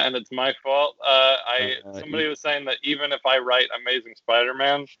chat, and it's my fault. Somebody was saying that even if I write Amazing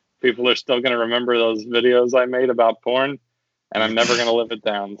Spider-Man, people are still going to remember those videos I made about porn, and I'm never going to live it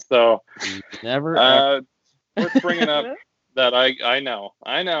down. So Never. Ever. worth bringing up that I know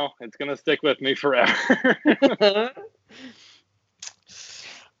it's going to stick with me forever.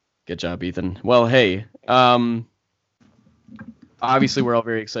 Good job, Ethan. Well, hey, obviously we're all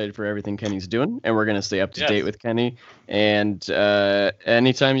very excited for everything Kenny's doing, and we're going to stay up to Yes. date with Kenny. And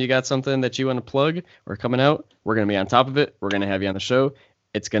anytime you got something that you want to plug or coming out, we're going to be on top of it. We're going to have you on the show.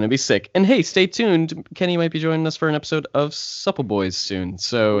 It's going to be sick. And hey, stay tuned. Kenny might be joining us for an episode of Supple Boys soon.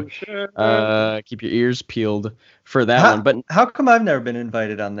 So keep your ears peeled for that one. But How come I've never been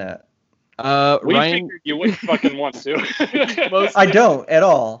invited on that? we Ryan, figured you wouldn't fucking want to. I don't at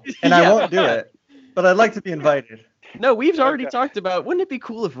all, and I Yeah. won't do it. But I'd like to be invited. no, we've already Okay. talked about, wouldn't it be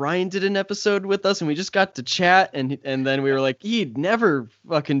cool if Ryan did an episode with us and we just got to chat and then we were like, he'd never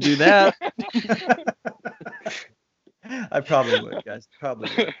fucking do that. I probably would, guys. Probably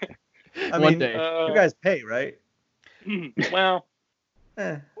would. I One mean, day. you guys pay, right? Well,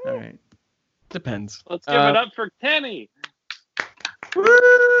 All right. Depends. Let's give it up for Kenny.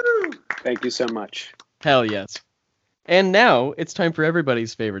 Woo! Thank you so much. Hell yes. And now it's time for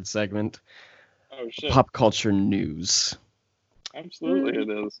everybody's favorite segment, Oh shit! pop culture news. Absolutely, it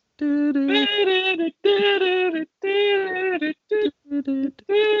is.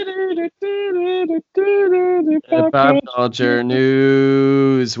 Pop culture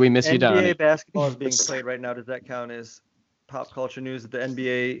news. We miss you, Donnie. NBA basketball is being played right now. Does that count as pop culture news? That the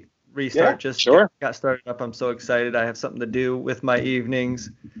NBA restart just got started up. I'm so excited. I have something to do with my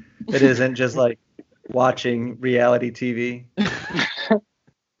evenings. It isn't just like watching reality TV.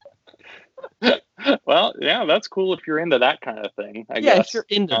 Well, yeah, that's cool if you're into that kind of thing. I Yeah, guess. if you're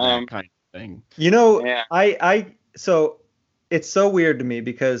into that kind of thing. You know, Yeah. So it's so weird to me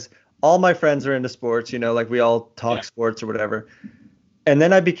because all my friends are into sports, like we all talk sports or whatever. And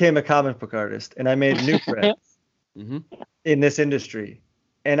then I became a comic book artist and I made new friends in this industry.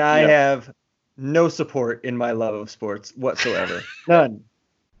 And I have no support in my love of sports whatsoever. None.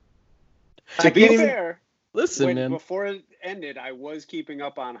 To be fair, listen, man. Before it ended, I was keeping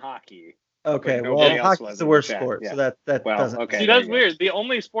up on hockey. Okay, well, hockey's the worst sport, so that doesn't. Okay, see, that's weird. The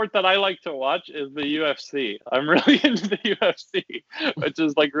only sport that I like to watch is the UFC. I'm really into the UFC, which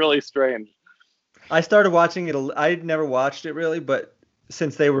is like really strange. I started watching it. I never watched it really, but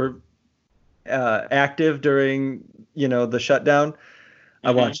since they were active during the shutdown,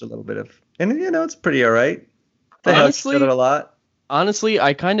 I watched a little bit of, and it's pretty all right. They help each other a lot. Honestly,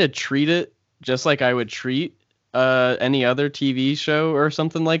 I kind of treat it just like I would treat any other TV show or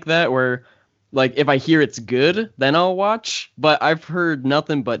something like that, where like if I hear it's good, then I'll watch. But I've heard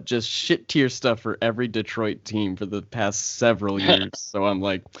nothing but just shit tier stuff for every Detroit team for the past several years. So I'm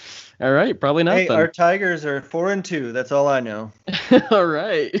like, all right, probably not. Hey, then. Our Tigers are 4-2. That's all I know. All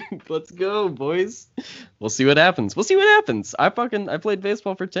right, let's go, boys. We'll see what happens. I played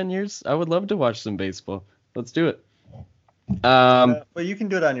baseball for 10 years. I would love to watch some baseball. Let's do it. Well, you can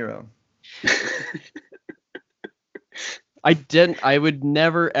do it on your own. I would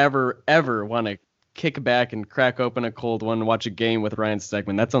never, ever, ever want to kick back and crack open a cold one and watch a game with Ryan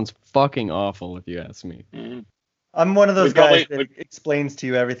Stegman. That sounds fucking awful, if you ask me. I'm one of those guys that explains to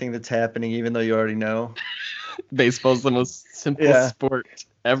you everything that's happening, even though you already know. Baseball's the most simple sport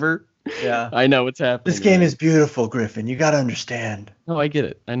ever. Yeah. I know what's happening. This game is beautiful, Griffin. You got to understand. No, I get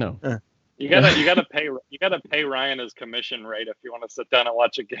it. I know. You gotta pay Ryan his commission rate if you want to sit down and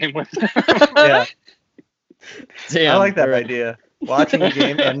watch a game with him. Yeah. Damn, I like that idea. Watching a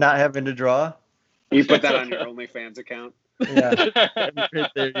game and not having to draw. You put that on your OnlyFans account. Yeah.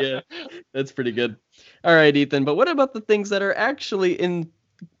 Right there, yeah. That's pretty good. All right, Ethan, but what about the things that are actually in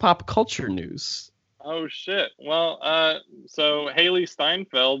pop culture news? Oh shit. Well, so Haley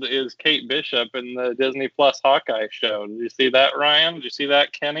Steinfeld is Kate Bishop in the Disney Plus Hawkeye show. Did you see that, Ryan? Did you see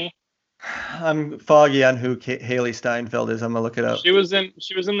that, Kenny? I'm foggy on who Haley Steinfeld is. I'm gonna look it up. She was in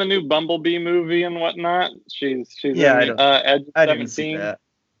the new Bumblebee movie and whatnot. She's yeah, in Edge I 17. didn't see that.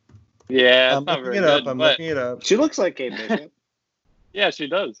 Yeah, I'm looking it up. I'm looking it up. She looks like Kate Bishop. Yeah, she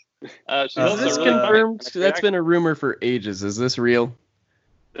does. Is this really confirmed? funny. That's been a rumor for ages. Is this real?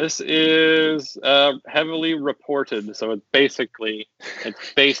 This is heavily reported, so it's basically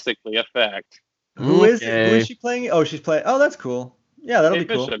a fact. Who is she playing? Oh, she's playing. Oh, that's cool. Yeah, that'll Kate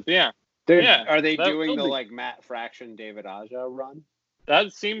be cool. Bishop, yeah. Are they doing the like Matt Fraction, David Aja run?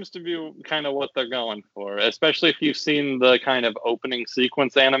 That seems to be kind of what they're going for, especially if you've seen the kind of opening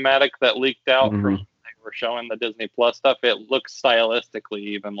sequence animatic that leaked out from when they were showing the Disney Plus stuff. It looks stylistically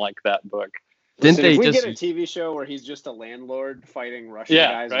even like that book. Didn't Listen, they if we just get a TV show where he's just a landlord fighting Russian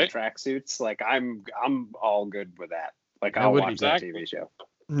guys in tracksuits, like I'm all good with that. Like I'll watch that TV show.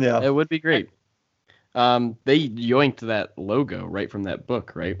 Yeah, it would be great. They yoinked that logo right from that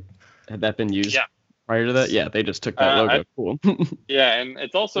book, right? Had that been used prior to that? Yeah, they just took that logo. Cool. Yeah, and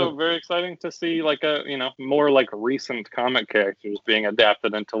it's also very exciting to see like more like recent comic characters being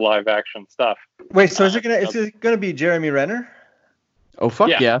adapted into live action stuff. Wait, so is it gonna be Jeremy Renner? Oh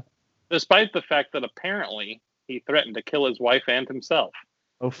fuck yeah. Despite the fact that apparently he threatened to kill his wife and himself.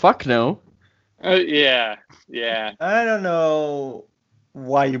 Oh fuck no. Yeah. I don't know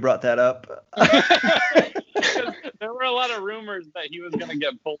why you brought that up. There were a lot of rumors that he was going to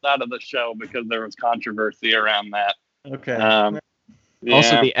get pulled out of the show because there was controversy around that. Okay.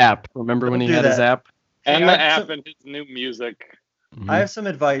 Also the app. Remember when he had his app? And the app and his new music. I have some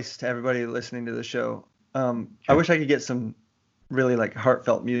advice to everybody listening to the show. I wish I could get some really like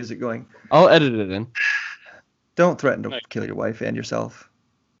heartfelt music going. I'll edit it in. Don't threaten to kill your wife and yourself.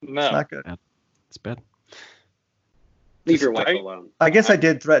 No. It's not good. It's bad. Leave your wife alone. I guess I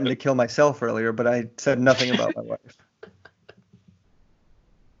did threaten to kill myself earlier, but I said nothing about my wife.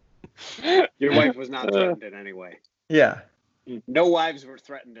 Your wife was not threatened in any way. Yeah. No wives were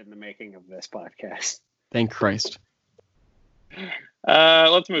threatened in the making of this podcast. Thank Christ.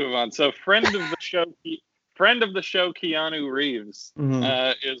 Let's move on. So, friend of the show, Keanu Reeves,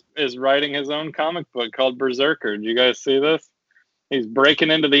 is writing his own comic book called Berserker. Did you guys see this? He's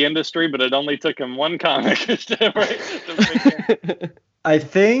breaking into the industry, but it only took him one comic to break I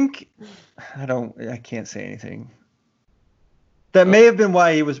think I can't say anything. That may have been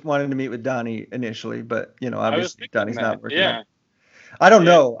why he was wanting to meet with Donnie initially, but obviously Donnie's not working. Yeah. I don't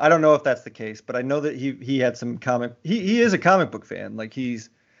know. I don't know if that's the case, but I know that he had some comic. He is a comic book fan. Like he's,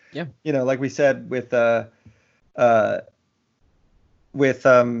 like we said with Donnie,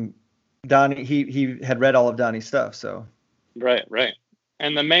 he had read all of Donnie's stuff. So. Right.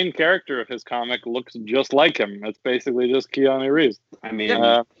 And the main character of his comic looks just like him. It's basically just Keanu Reeves. I mean,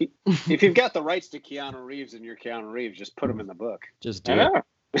 if you've got the rights to Keanu Reeves and you're Keanu Reeves, just put him in the book. Just do it.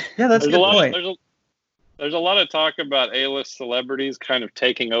 Yeah, that's a good point. There's a lot of talk about A-list celebrities kind of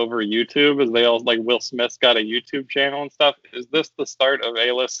taking over YouTube, as they all, like Will Smith's got a YouTube channel and stuff. Is this the start of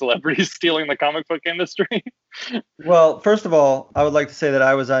A-list celebrities stealing the comic book industry? Well, first of all, I would like to say that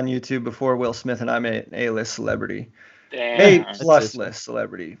I was on YouTube before Will Smith, and I'm an A-list celebrity. Damn. A+ list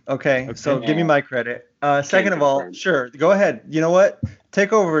celebrity. Okay, so give me my credit. Second of all, sure, go ahead. You know what?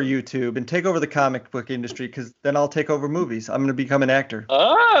 Take over YouTube and take over the comic book industry, because then I'll take over movies. I'm going to become an actor.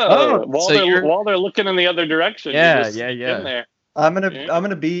 While they're looking in the other direction. Yeah. In there. I'm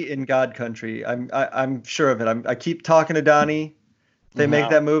gonna be in God Country. I'm sure of it. I keep talking to Donnie. If they make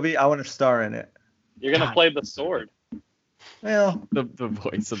that movie, I want to star in it. You're gonna play the sword. Well, the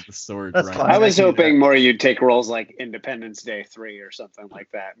voice of the sword. That's right? fine. I was hoping more you'd take roles like Independence Day 3 or something like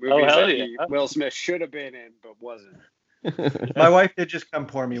that. Movies that Will Smith should have been in but wasn't. My wife did just come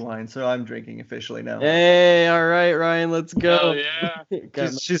pour me wine, so I'm drinking officially now. Hey, all right, Ryan, let's go. Oh yeah.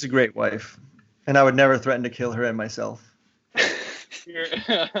 She's a great wife, and I would never threaten to kill her and myself. If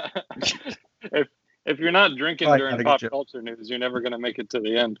you're not drinking during pop culture news, you're never gonna make it to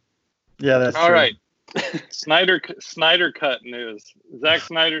the end. Yeah, that's all true. right. Snyder Cut news. Zack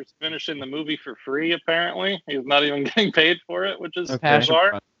Snyder's finishing the movie for free. Apparently, he's not even getting paid for it, which is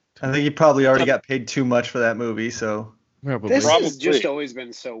bizarre. I think he probably already got paid too much for that movie. So this has just always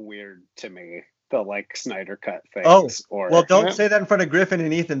been so weird to me. The Snyder Cut thing. Well, don't say that in front of Griffin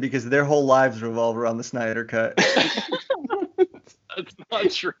and Ethan, because their whole lives revolve around the Snyder Cut. That's not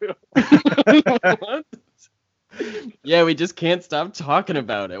true. What? Yeah, we just can't stop talking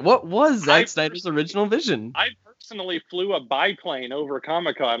about it. What was Zack Snyder's original vision? I personally flew a biplane over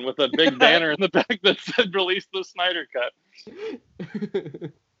Comic-Con with a big banner in the back that said "Release the Snyder Cut."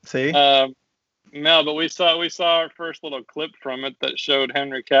 See? No, but we saw our first little clip from it that showed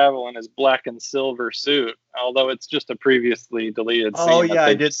Henry Cavill in his black and silver suit, although it's just a previously deleted scene. Oh yeah,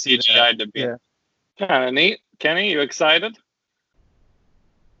 I did see that. To be kind of neat. Kenny, you excited?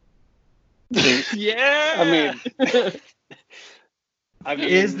 Yeah. I mean,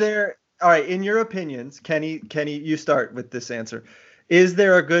 is there, all right, in your opinions, Kenny, you start with this answer. Is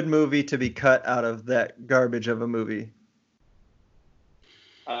there a good movie to be cut out of that garbage of a movie?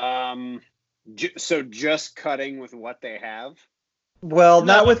 So just cutting with what they have? Well,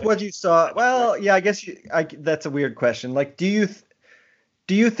 not with what you saw. Well, yeah, I guess that's a weird question. Like, do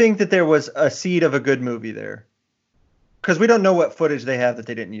you think that there was a seed of a good movie there? Because we don't know what footage they have that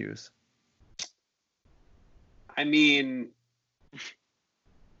they didn't use. I mean,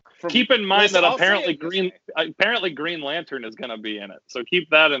 keep in mind that apparently Green Lantern is going to be in it, so keep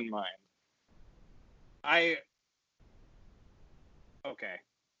that in mind. I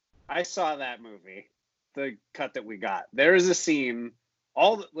saw that movie, the cut that we got. There is a scene.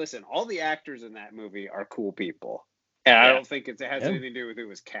 All the actors in that movie are cool people, and I don't think it has anything to do with who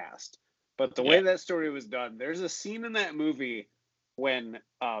was cast. But the way that story was done, there's a scene in that movie when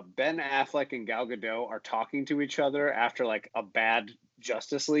Ben Affleck and Gal Gadot are talking to each other after a bad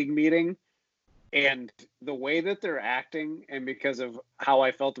Justice League meeting, and the way that they're acting, and because of how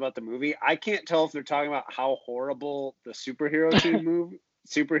I felt about the movie, I can't tell if they're talking about how horrible the superhero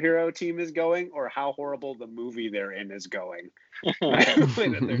team is going, or how horrible the movie they're in is going. The way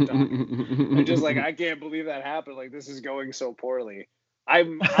that they're talking, I'm just I can't believe that happened. This is going so poorly.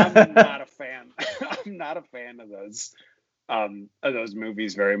 I'm not a fan. I'm not a fan of those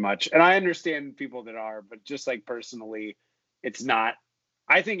movies very much, and I understand people that are, but just personally, it's not.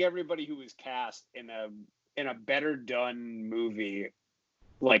 I think everybody who was cast in a better done movie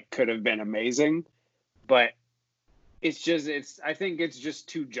could have been amazing, but I think it's just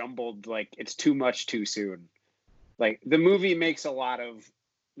too jumbled. It's too much too soon. The movie makes a lot of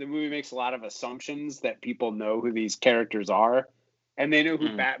assumptions that people know who these characters are, and they know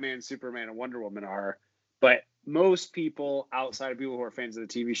who Batman, Superman, and Wonder Woman are. But most people outside of people who are fans of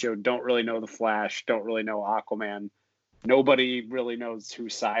the TV show don't really know the Flash, don't really know Aquaman. Nobody really knows who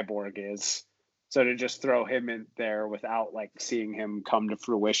Cyborg is. So to just throw him in there without like seeing him come to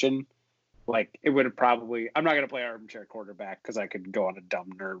fruition, like it would have probably. I'm not gonna play armchair quarterback because I could go on a dumb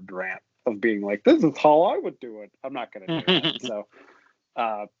nerd rant of being like, "This is how I would do it." I'm not gonna do that. So,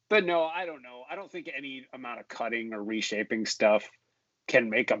 but no, I don't know. I don't think any amount of cutting or reshaping stuff can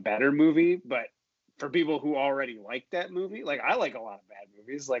make a better movie. But for people who already like that movie, like I like a lot of bad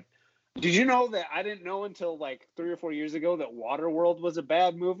movies. Like, did you know that I didn't know until like 3 or 4 years ago that Waterworld was a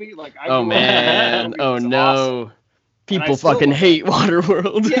bad movie? Like, oh man, oh no. Awesome. People fucking hate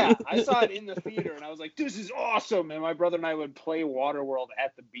Waterworld. Yeah, I saw it in the theater and I was like, "This is awesome!" And my brother and I would play Waterworld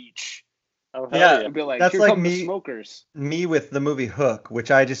at the beach. Oh, yeah, I'd be like, that's "Here like come me, the smokers." Me with the movie Hook,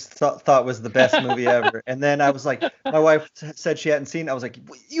 which I just thought was the best movie ever. And then I was like, my wife said she hadn't seen it. I was like,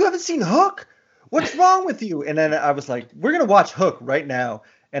 "You haven't seen Hook? What's wrong with you?" And then I was like, "We're gonna watch Hook right now."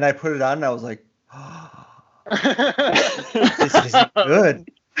 And I put it on and I was like, "Oh, this isn't good."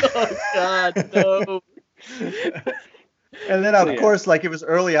 Oh God, no. And then, of course, like it was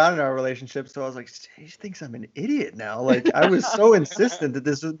early on in our relationship, so I was like, "He thinks I'm an idiot now." Like I was so insistent that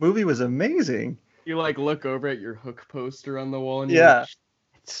this movie was amazing. You like look over at your Hook poster on the wall and yeah,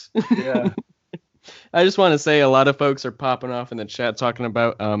 like, yeah. I just want to say a lot of folks are popping off in the chat talking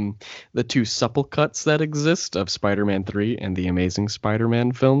about the 2 supple cuts that exist of Spider-Man 3 and the Amazing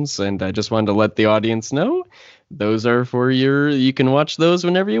Spider-Man films, and I just wanted to let the audience know those are for you can watch those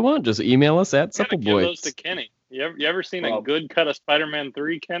whenever you want. Just email us at Suppleboys. Give those to Kenny. You ever seen a good cut of Spider-Man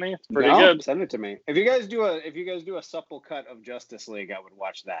 3, Kenny? It's pretty good. Send it to me. If you guys do a supple cut of Justice League, I would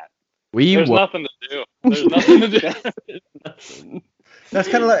watch that. There's nothing to do. There's nothing to do. Nothing. That's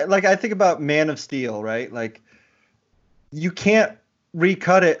kind of like I think about Man of Steel, right? Like you can't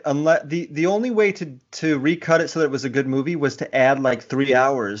recut it unless the only way to recut it so that it was a good movie was to add like 3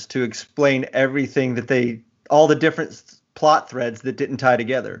 hours to explain everything that all the different plot threads that didn't tie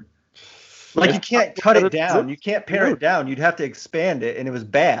together. Like you can't cut it down. You can't pare it down. You'd have to expand it, and it was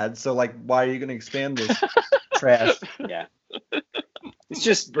bad. So like, why are you going to expand this trash? Yeah. It's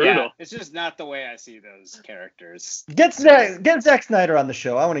just brutal. Yeah, it's just not the way I see those characters. Get Zack Snyder on the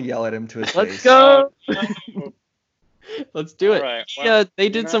show. I want to yell at him to his face. Let's go. Let's do it. Right. Yeah, they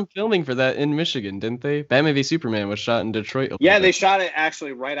did some filming for that in Michigan, didn't they? Batman v Superman was shot in Detroit. Yeah, they shot it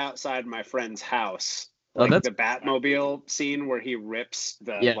actually right outside my friend's house. Like the Batmobile scene where he rips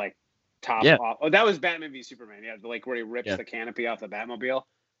the top off. Oh, that was Batman v Superman. Yeah, like where he rips the canopy off the Batmobile.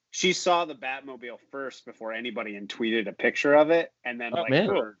 She saw the Batmobile first before anybody and tweeted a picture of it, and then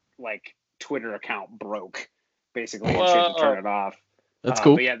her Twitter account broke basically, and she had to turn it off. That's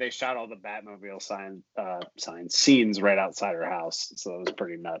cool. But yeah, they shot all the Batmobile scenes right outside her house, so it was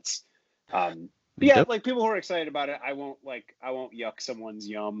pretty nuts. Yeah, like people who are excited about it, I won't yuck someone's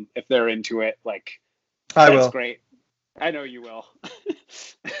yum if they're into it. Like that's great. I know you will.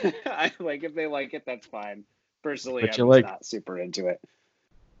 If they like it, that's fine. Personally, I'm not super into it.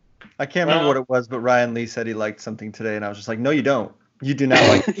 I can't remember what it was, but Ryan Lee said he liked something today, and I was just like, "No, you don't. You do not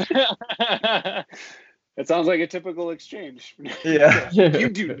like it." It sounds like a typical exchange. Yeah. You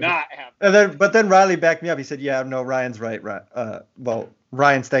do not have. But then Riley backed me up. He said, "Yeah, no, Ryan's right. Ryan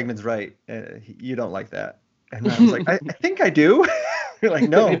Stegman's right. You don't like that." And I was like, I think I do. You're like,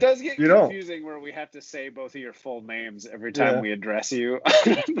 no, it does get confusing where we have to say both of your full names every time we address you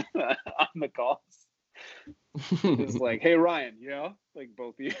on the calls. It's like, "Hey, Ryan," like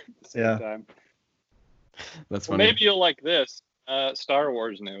both of you at the same time. That's funny. Maybe you'll like this. Star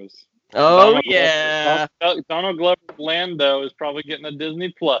Wars news. Oh, Donald Glover's Lando is probably getting a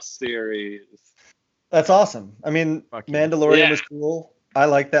Disney Plus series. That's awesome. I mean, Mandalorian was cool. I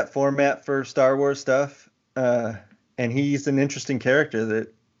like that format for Star Wars stuff. And he's an interesting character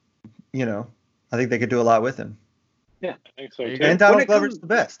that, I think they could do a lot with him. Yeah, I think so too. And Donald Glover's the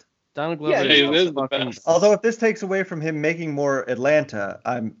best. Donald Glover is the best. Although if this takes away from him making more Atlanta,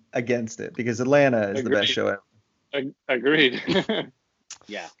 I'm against it because Atlanta is the best show ever. Agreed.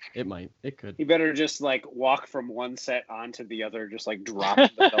 Yeah. It might. It could. He better just walk from one set onto the other, just drop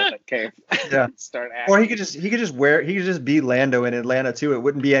the velvet cape. Yeah. Start acting. Or he could just be Lando in Atlanta too. It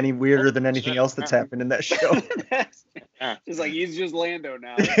wouldn't be any weirder than anything else that's happened in that show. Just he's just Lando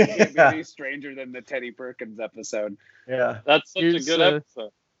now. He can't be any stranger than the Teddy Perkins episode. Yeah. That's such a good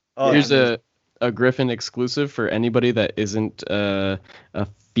episode. Here's a Griffin exclusive for anybody that isn't a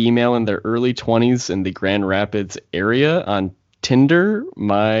female in their early 20s in the Grand Rapids area. On Tinder,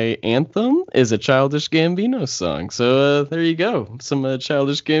 my anthem, is a Childish Gambino song. So there you go. Some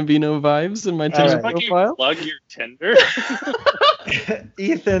Childish Gambino vibes in my Tinder right. profile. Plug your Tinder.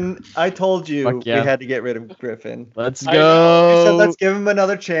 Ethan, I told you Fuck yeah. we had to get rid of Griffin. Let's I I go. said, let's give him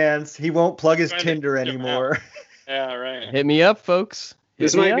another chance. He won't plug his Trying to Tinder get him anymore. Yeah, right. Hit me up, folks. Hit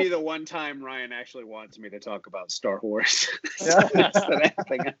This me might up. be the one time Ryan actually wants me to talk about Star Wars. Yeah. Instead of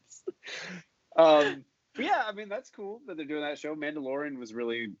anything else. But yeah, I mean, that's cool that they're doing that show. Mandalorian was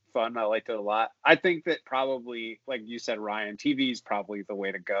really fun. I liked it a lot. I think that probably, like you said, Ryan, TV is probably the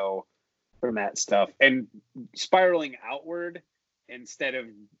way to go from that stuff. And spiraling outward instead of,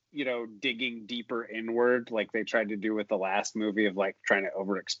 digging deeper inward like they tried to do with the last movie of like trying to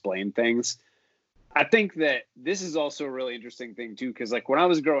over-explain things. I think that this is also a really interesting thing too, because like when I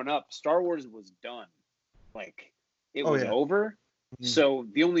was growing up, Star Wars was done. Like it was over. Mm-hmm. So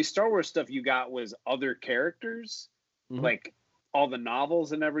the only Star Wars stuff you got was other characters, like all the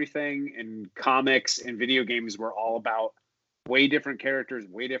novels and everything, and comics and video games were all about way different characters,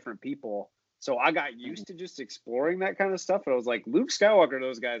 way different people. So I got used to just exploring that kind of stuff. And I was like, Luke Skywalker,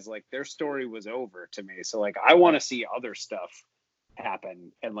 those guys, like their story was over to me. So like I want to see other stuff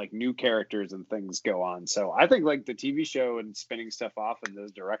happen and like new characters and things go on. So I think like the TV show and spinning stuff off in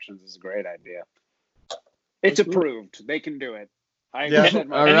those directions is a great idea. It's approved. They can do it. I've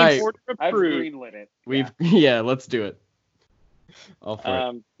greenlit it. Let's do it. All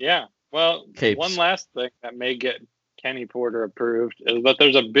for it. Yeah. Well, Capes. One last thing that may get Kenny Porter approved is that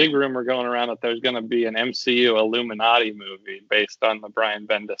there's a big rumor going around that there's going to be an MCU Illuminati movie based on the Brian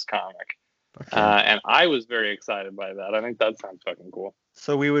Bendis comic. And I was very excited by that. I think that sounds fucking cool.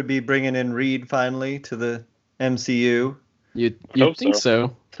 So we would be bringing in Reed finally to the MCU. You think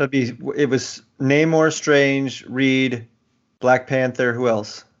so? So it was Namor, Strange, Reed, Black Panther. Who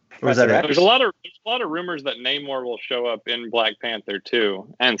else? Or was that it? There's a lot of rumors that Namor will show up in Black Panther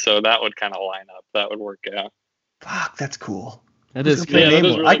too, and so that would kind of line up. That would work out. Fuck, that's cool. That is cool. That is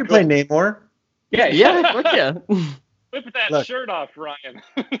really I can play Namor. Yeah. Whip that shirt off, Ryan.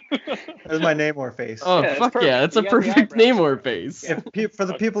 There's my Namor face. Oh, Yeah, fuck yeah. It's a You got the perfect eyebrows. Namor face. For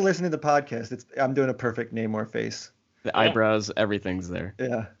the people listening to the podcast, I'm doing a perfect Namor face. The eyebrows, everything's there.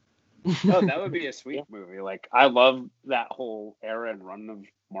 Yeah. Oh, that would be a sweet movie. Like I love that whole era and run of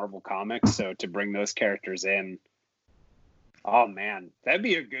Marvel Comics. So to bring those characters in, oh man, that'd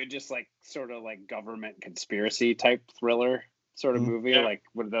be a good, just like sort of like government conspiracy type thriller sort of movie, like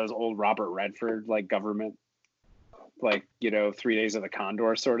one of those old Robert Redford like government, like 3 Days of the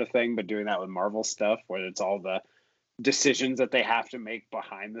Condor sort of thing, but doing that with Marvel stuff where it's all the decisions that they have to make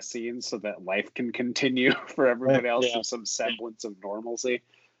behind the scenes so that life can continue for everybody else in some semblance of normalcy.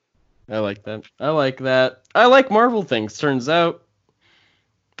 I like that. I like Marvel things, turns out.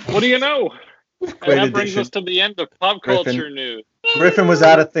 What do you know? And Great that brings addition. us to the end of pop culture news. Griffin was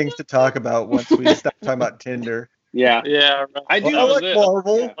out of things to talk about once we stopped talking about Tinder. Yeah. Yeah, I do I like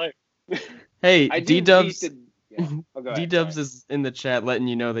Marvel. Hey, I do D-Dubs. hate the- Oh, go ahead, D-Dubs sorry. is in the chat letting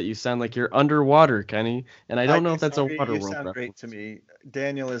you know that you sound like you're underwater, Kenny. And I don't know if that's a water You world sound great reference. to me.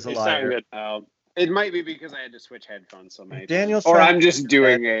 Daniel is a You sound liar. good. It might be because I had to switch headphones so many Daniel's times. Or trying I'm to- just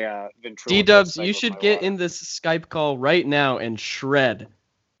doing a ventriloquist D-Dubs, thing you with should my get water. in this Skype call right now and shred.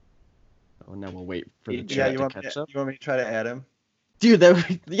 Oh, now we'll wait for the Yeah, chat you to want, catch up. you want me to try to add him? Dude,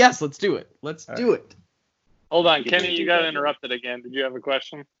 yes, let's do it. Let's do it. Hold on, Kenny, you got interrupted again. Did you have a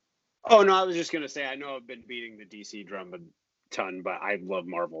question? Oh, no, I was just going to say, I know I've been beating the DC drum a ton, but I love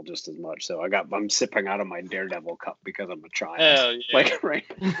Marvel just as much. So I'm sipping out of my Daredevil cup because I'm a child. Hell yeah. Like, right?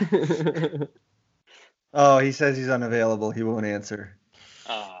 Oh, he says he's unavailable. He won't answer.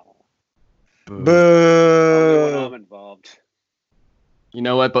 Only when Boo! I'm involved. You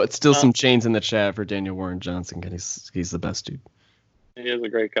know what? But still some chains in the chat for Daniel Warren Johnson. He's the best dude. He is a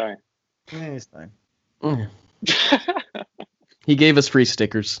great guy. Yeah, he's fine. He gave us free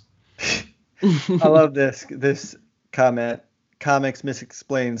stickers. I love this comment. Comics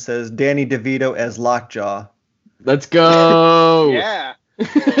Misexplained says Danny DeVito as Lockjaw. Let's go. Yeah.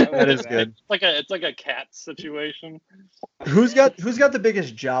 That is good. It's like a cat situation. Who's got the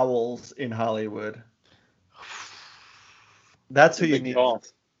biggest jowls in Hollywood? That's who you Big need. call.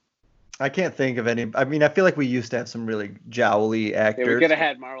 I can't think of any. I mean, I feel like we used to have some really jowly Yeah, actors. we could have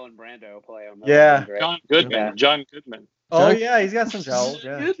had Marlon Brando play him. That Yeah. would've been great. John Goodman. Yeah. John Goodman. Oh yeah, he's got some jowls.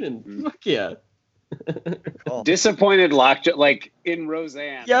 Yeah. Goodman. Fuck yeah. Good call. Disappointed Lockjaw, like in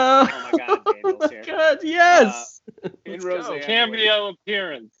Roseanne. Yo. Oh my God, Daniel's here. God, yes. In Let's go. Roseanne, Cameo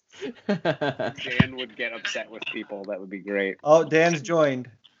appearance. Dan would get upset with people. That would be great. Oh, Dan's joined.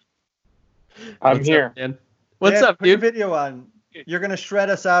 I'm here. Up, Dan? What's Dan, up, put your dude? video on. You're gonna shred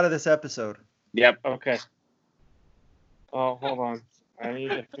us out of this episode. Yep. Okay. Oh, hold on. I need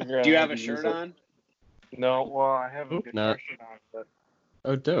to figure out. Do you how have to a use shirt it. on? No, well, I have a Oop, guitar not. shirt on, but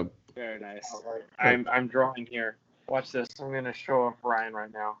Oh, dope. Very nice. I'm drawing here. Watch this. I'm gonna show off Ryan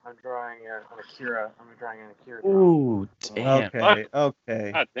right now. I'm drawing an Akira. I'm drawing an Akira. Ooh, damn.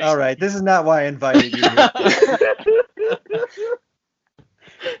 Okay. God damn. All right. This is not why I invited you here.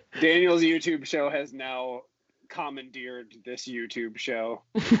 Daniel's YouTube show has now commandeered this YouTube show.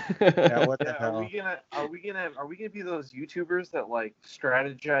 Yeah, what the Yeah, hell? are we gonna be those YouTubers that like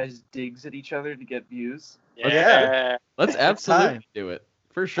strategize digs at each other to get views? Yeah. Let's time. absolutely do it.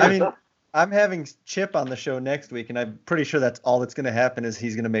 For sure. I mean, I'm having Chip on the show next week, and I'm pretty sure that's all that's going to happen is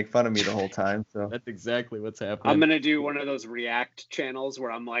he's going to make fun of me the whole time. So that's exactly what's happening. I'm gonna do one of those React channels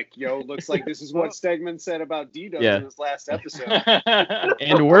where I'm like, "Yo, looks like this is what Stegman said about D-Dub in his last episode."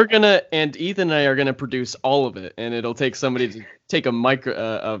 And Ethan and I are gonna produce all of it, and it'll take somebody to take a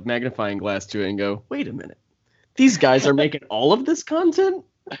magnifying glass to it and go, wait a minute, these guys are making all of this content?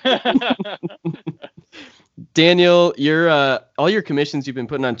 Daniel, all your commissions you've been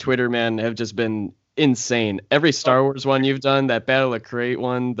putting on Twitter, man, have just been insane. Every Star Wars one you've done, that Battle of Crate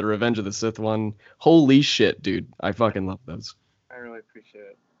one, the Revenge of the Sith one, holy shit, dude, I fucking love those. I really appreciate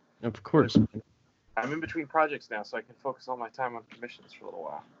it. Of course. I'm in between projects now, so I can focus all my time on commissions for a little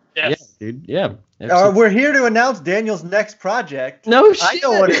while. Yeah, dude. Yeah. we're here to announce Daniel's next project. No shit. I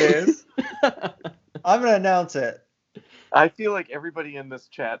know what it is. I'm going to announce it. I feel like everybody in this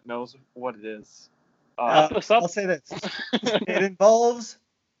chat knows what it is. I'll say this. It involves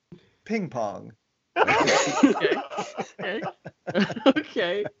ping pong.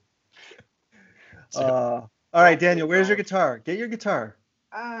 Okay. All right, Daniel, where's your guitar? Get your guitar.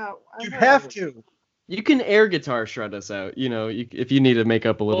 You have to. You can air guitar shred us out, if you need to make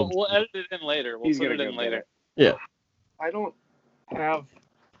up a little. We'll edit it in later. We'll put it in later. Yeah. I don't have.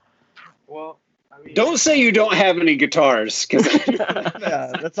 Well, I mean, Don't say you don't have any guitars, because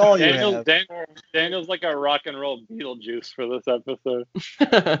Yeah, that's all you have. Daniel's like a rock and roll Beetlejuice for this episode.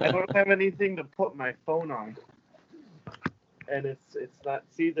 I don't have anything to put my phone on, and it's not.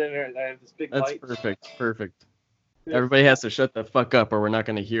 See, there I have this big That's light. perfect. Everybody has to shut the fuck up, or we're not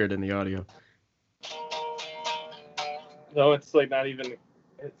going to hear it in the audio. No, it's like not even.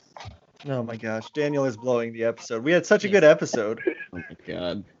 It's. Oh my gosh, Daniel is blowing the episode. We had such a good episode. Oh my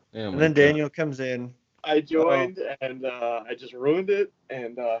god. And then Daniel comes in. I joined and I just ruined it.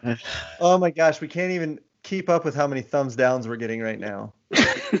 And oh my gosh, we can't even keep up with how many thumbs downs we're getting right now.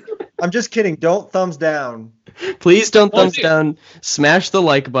 I'm just kidding. Don't thumbs down. Please don't thumbs down. Smash the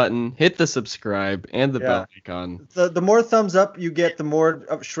like button. Hit the subscribe and the bell icon. The more thumbs up you get, the more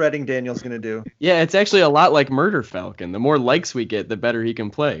shredding Daniel's gonna do. Yeah, it's actually a lot like Murder Falcon. The more likes we get, the better he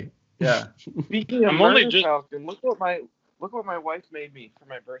can play. Yeah. Speaking of Murder Falcon, look what my wife made me for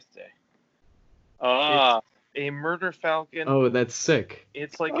my birthday. It's a Murder Falcon. Oh, that's sick.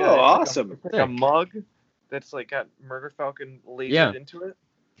 It's like awesome. It's like a mug that's like got Murder Falcon lasered into it.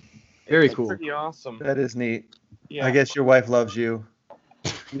 Very it's cool. Pretty awesome. That is neat. Yeah. I guess your wife loves you.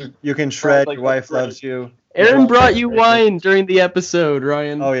 You can shred. Your wife loves you. Aaron brought you wine during the episode,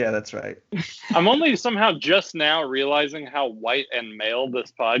 Ryan. Oh yeah, that's right. I'm only somehow just now realizing how white and male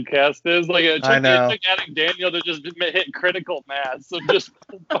this podcast is. Like it took adding Daniel to just hit critical mass of just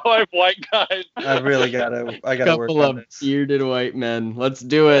 5 white guys. I gotta work Couple on of this. bearded white men. Let's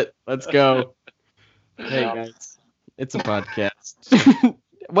do it. Let's go. Hey guys, it's a podcast.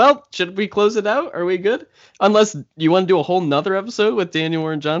 Well, should we close it out? Are we good? Unless you want to do a whole nother episode with Daniel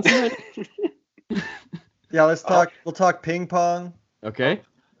Warren Johnson. Yeah, let's talk. We'll talk ping pong. Okay.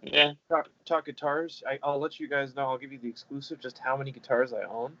 Yeah. Talk guitars. I'll let you guys know. I'll give you the exclusive. Just how many guitars I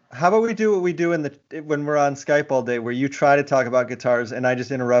own. How about we do what we do when we're on Skype all day, where you try to talk about guitars and I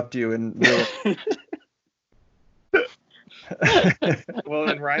just interrupt you and. Well,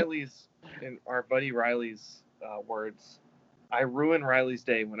 in our buddy Riley's words, I ruin Riley's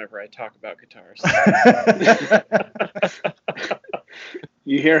day whenever I talk about guitars.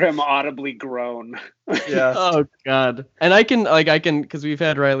 You hear him audibly groan. Yeah. Oh God. And I can, because we've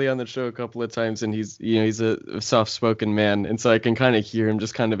had Riley on the show a couple of times, and he's a soft-spoken man, and so I can kind of hear him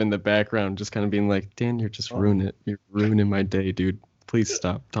just kind of in the background, just kind of being like, Dan, you're ruining my day, dude. Please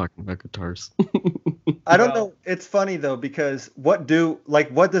stop talking about guitars. I don't know. It's funny though, because what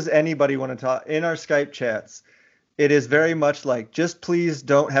does anybody want to talk in our Skype chats? It is very much like, just please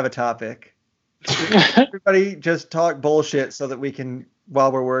don't have a topic. Everybody just talk bullshit so that we can,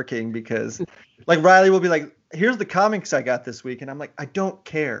 while we're working, because like Riley will be like, here's the comics I got this week. And I'm like, I don't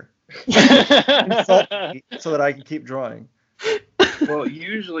care. Insult me so that I can keep drawing. Well,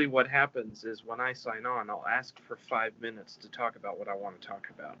 usually what happens is when I sign on, I'll ask for 5 minutes to talk about what I want to talk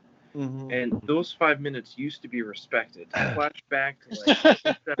about. Mhm. And those 5 minutes used to be respected. Flashback to like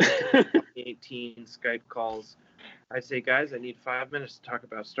 2018 Skype calls. I'd say, guys, I need 5 minutes to talk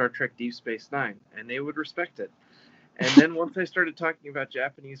about Star Trek Deep Space Nine, and they would respect it. And then once I started talking about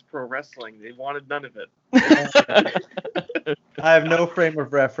Japanese pro wrestling, they wanted none of it. I have no frame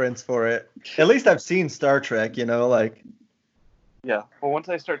of reference for it. At least I've seen Star Trek, like. Yeah. Well, once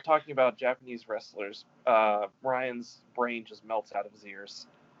I start talking about Japanese wrestlers, Ryan's brain just melts out of his ears.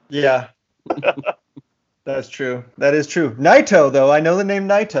 Yeah. That's true. That is true. Naito, though. I know the name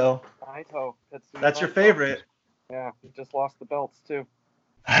Naito. Naito. That's your favorite. Yeah. He just lost the belts, too.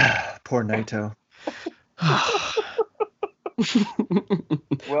 Poor Naito.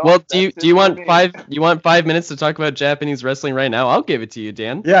 Well, do you want 5 minutes to talk about Japanese wrestling right now? I'll give it to you,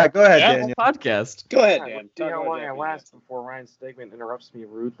 Dan. Yeah, go ahead, Daniel. Podcast. Go ahead, Dan. See how long I last before Ryan Stegman interrupts me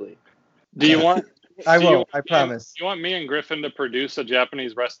rudely. Do you want? I won't. I promise. Do you want me and Griffin to produce a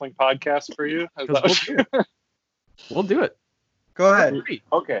Japanese wrestling podcast for you? We'll do it. Go ahead.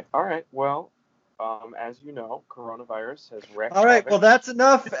 Okay. All right. Well, as you know, coronavirus has wrecked. All right. Well, that's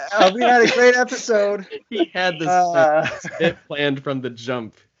enough. We had a great episode. He had this bit planned from the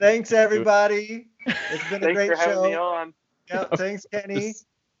jump. Thanks, everybody. It's been a great Thanks for show. having me on. Yeah, thanks, Kenny.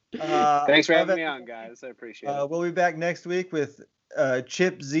 Thanks for having me on, guys. I appreciate it. We'll be back next week with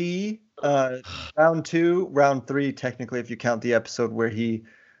Chip Z, round 2, round 3, technically, if you count the episode where he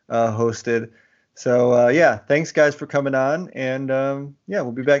hosted. So, yeah, thanks, guys, for coming on. And, yeah,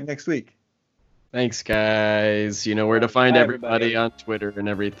 we'll be back next week. Thanks, guys. You know where to find everybody on Twitter and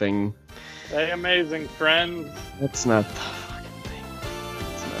everything. Stay amazing, friends. That's not the fucking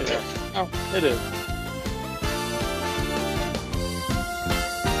thing. Oh, it is.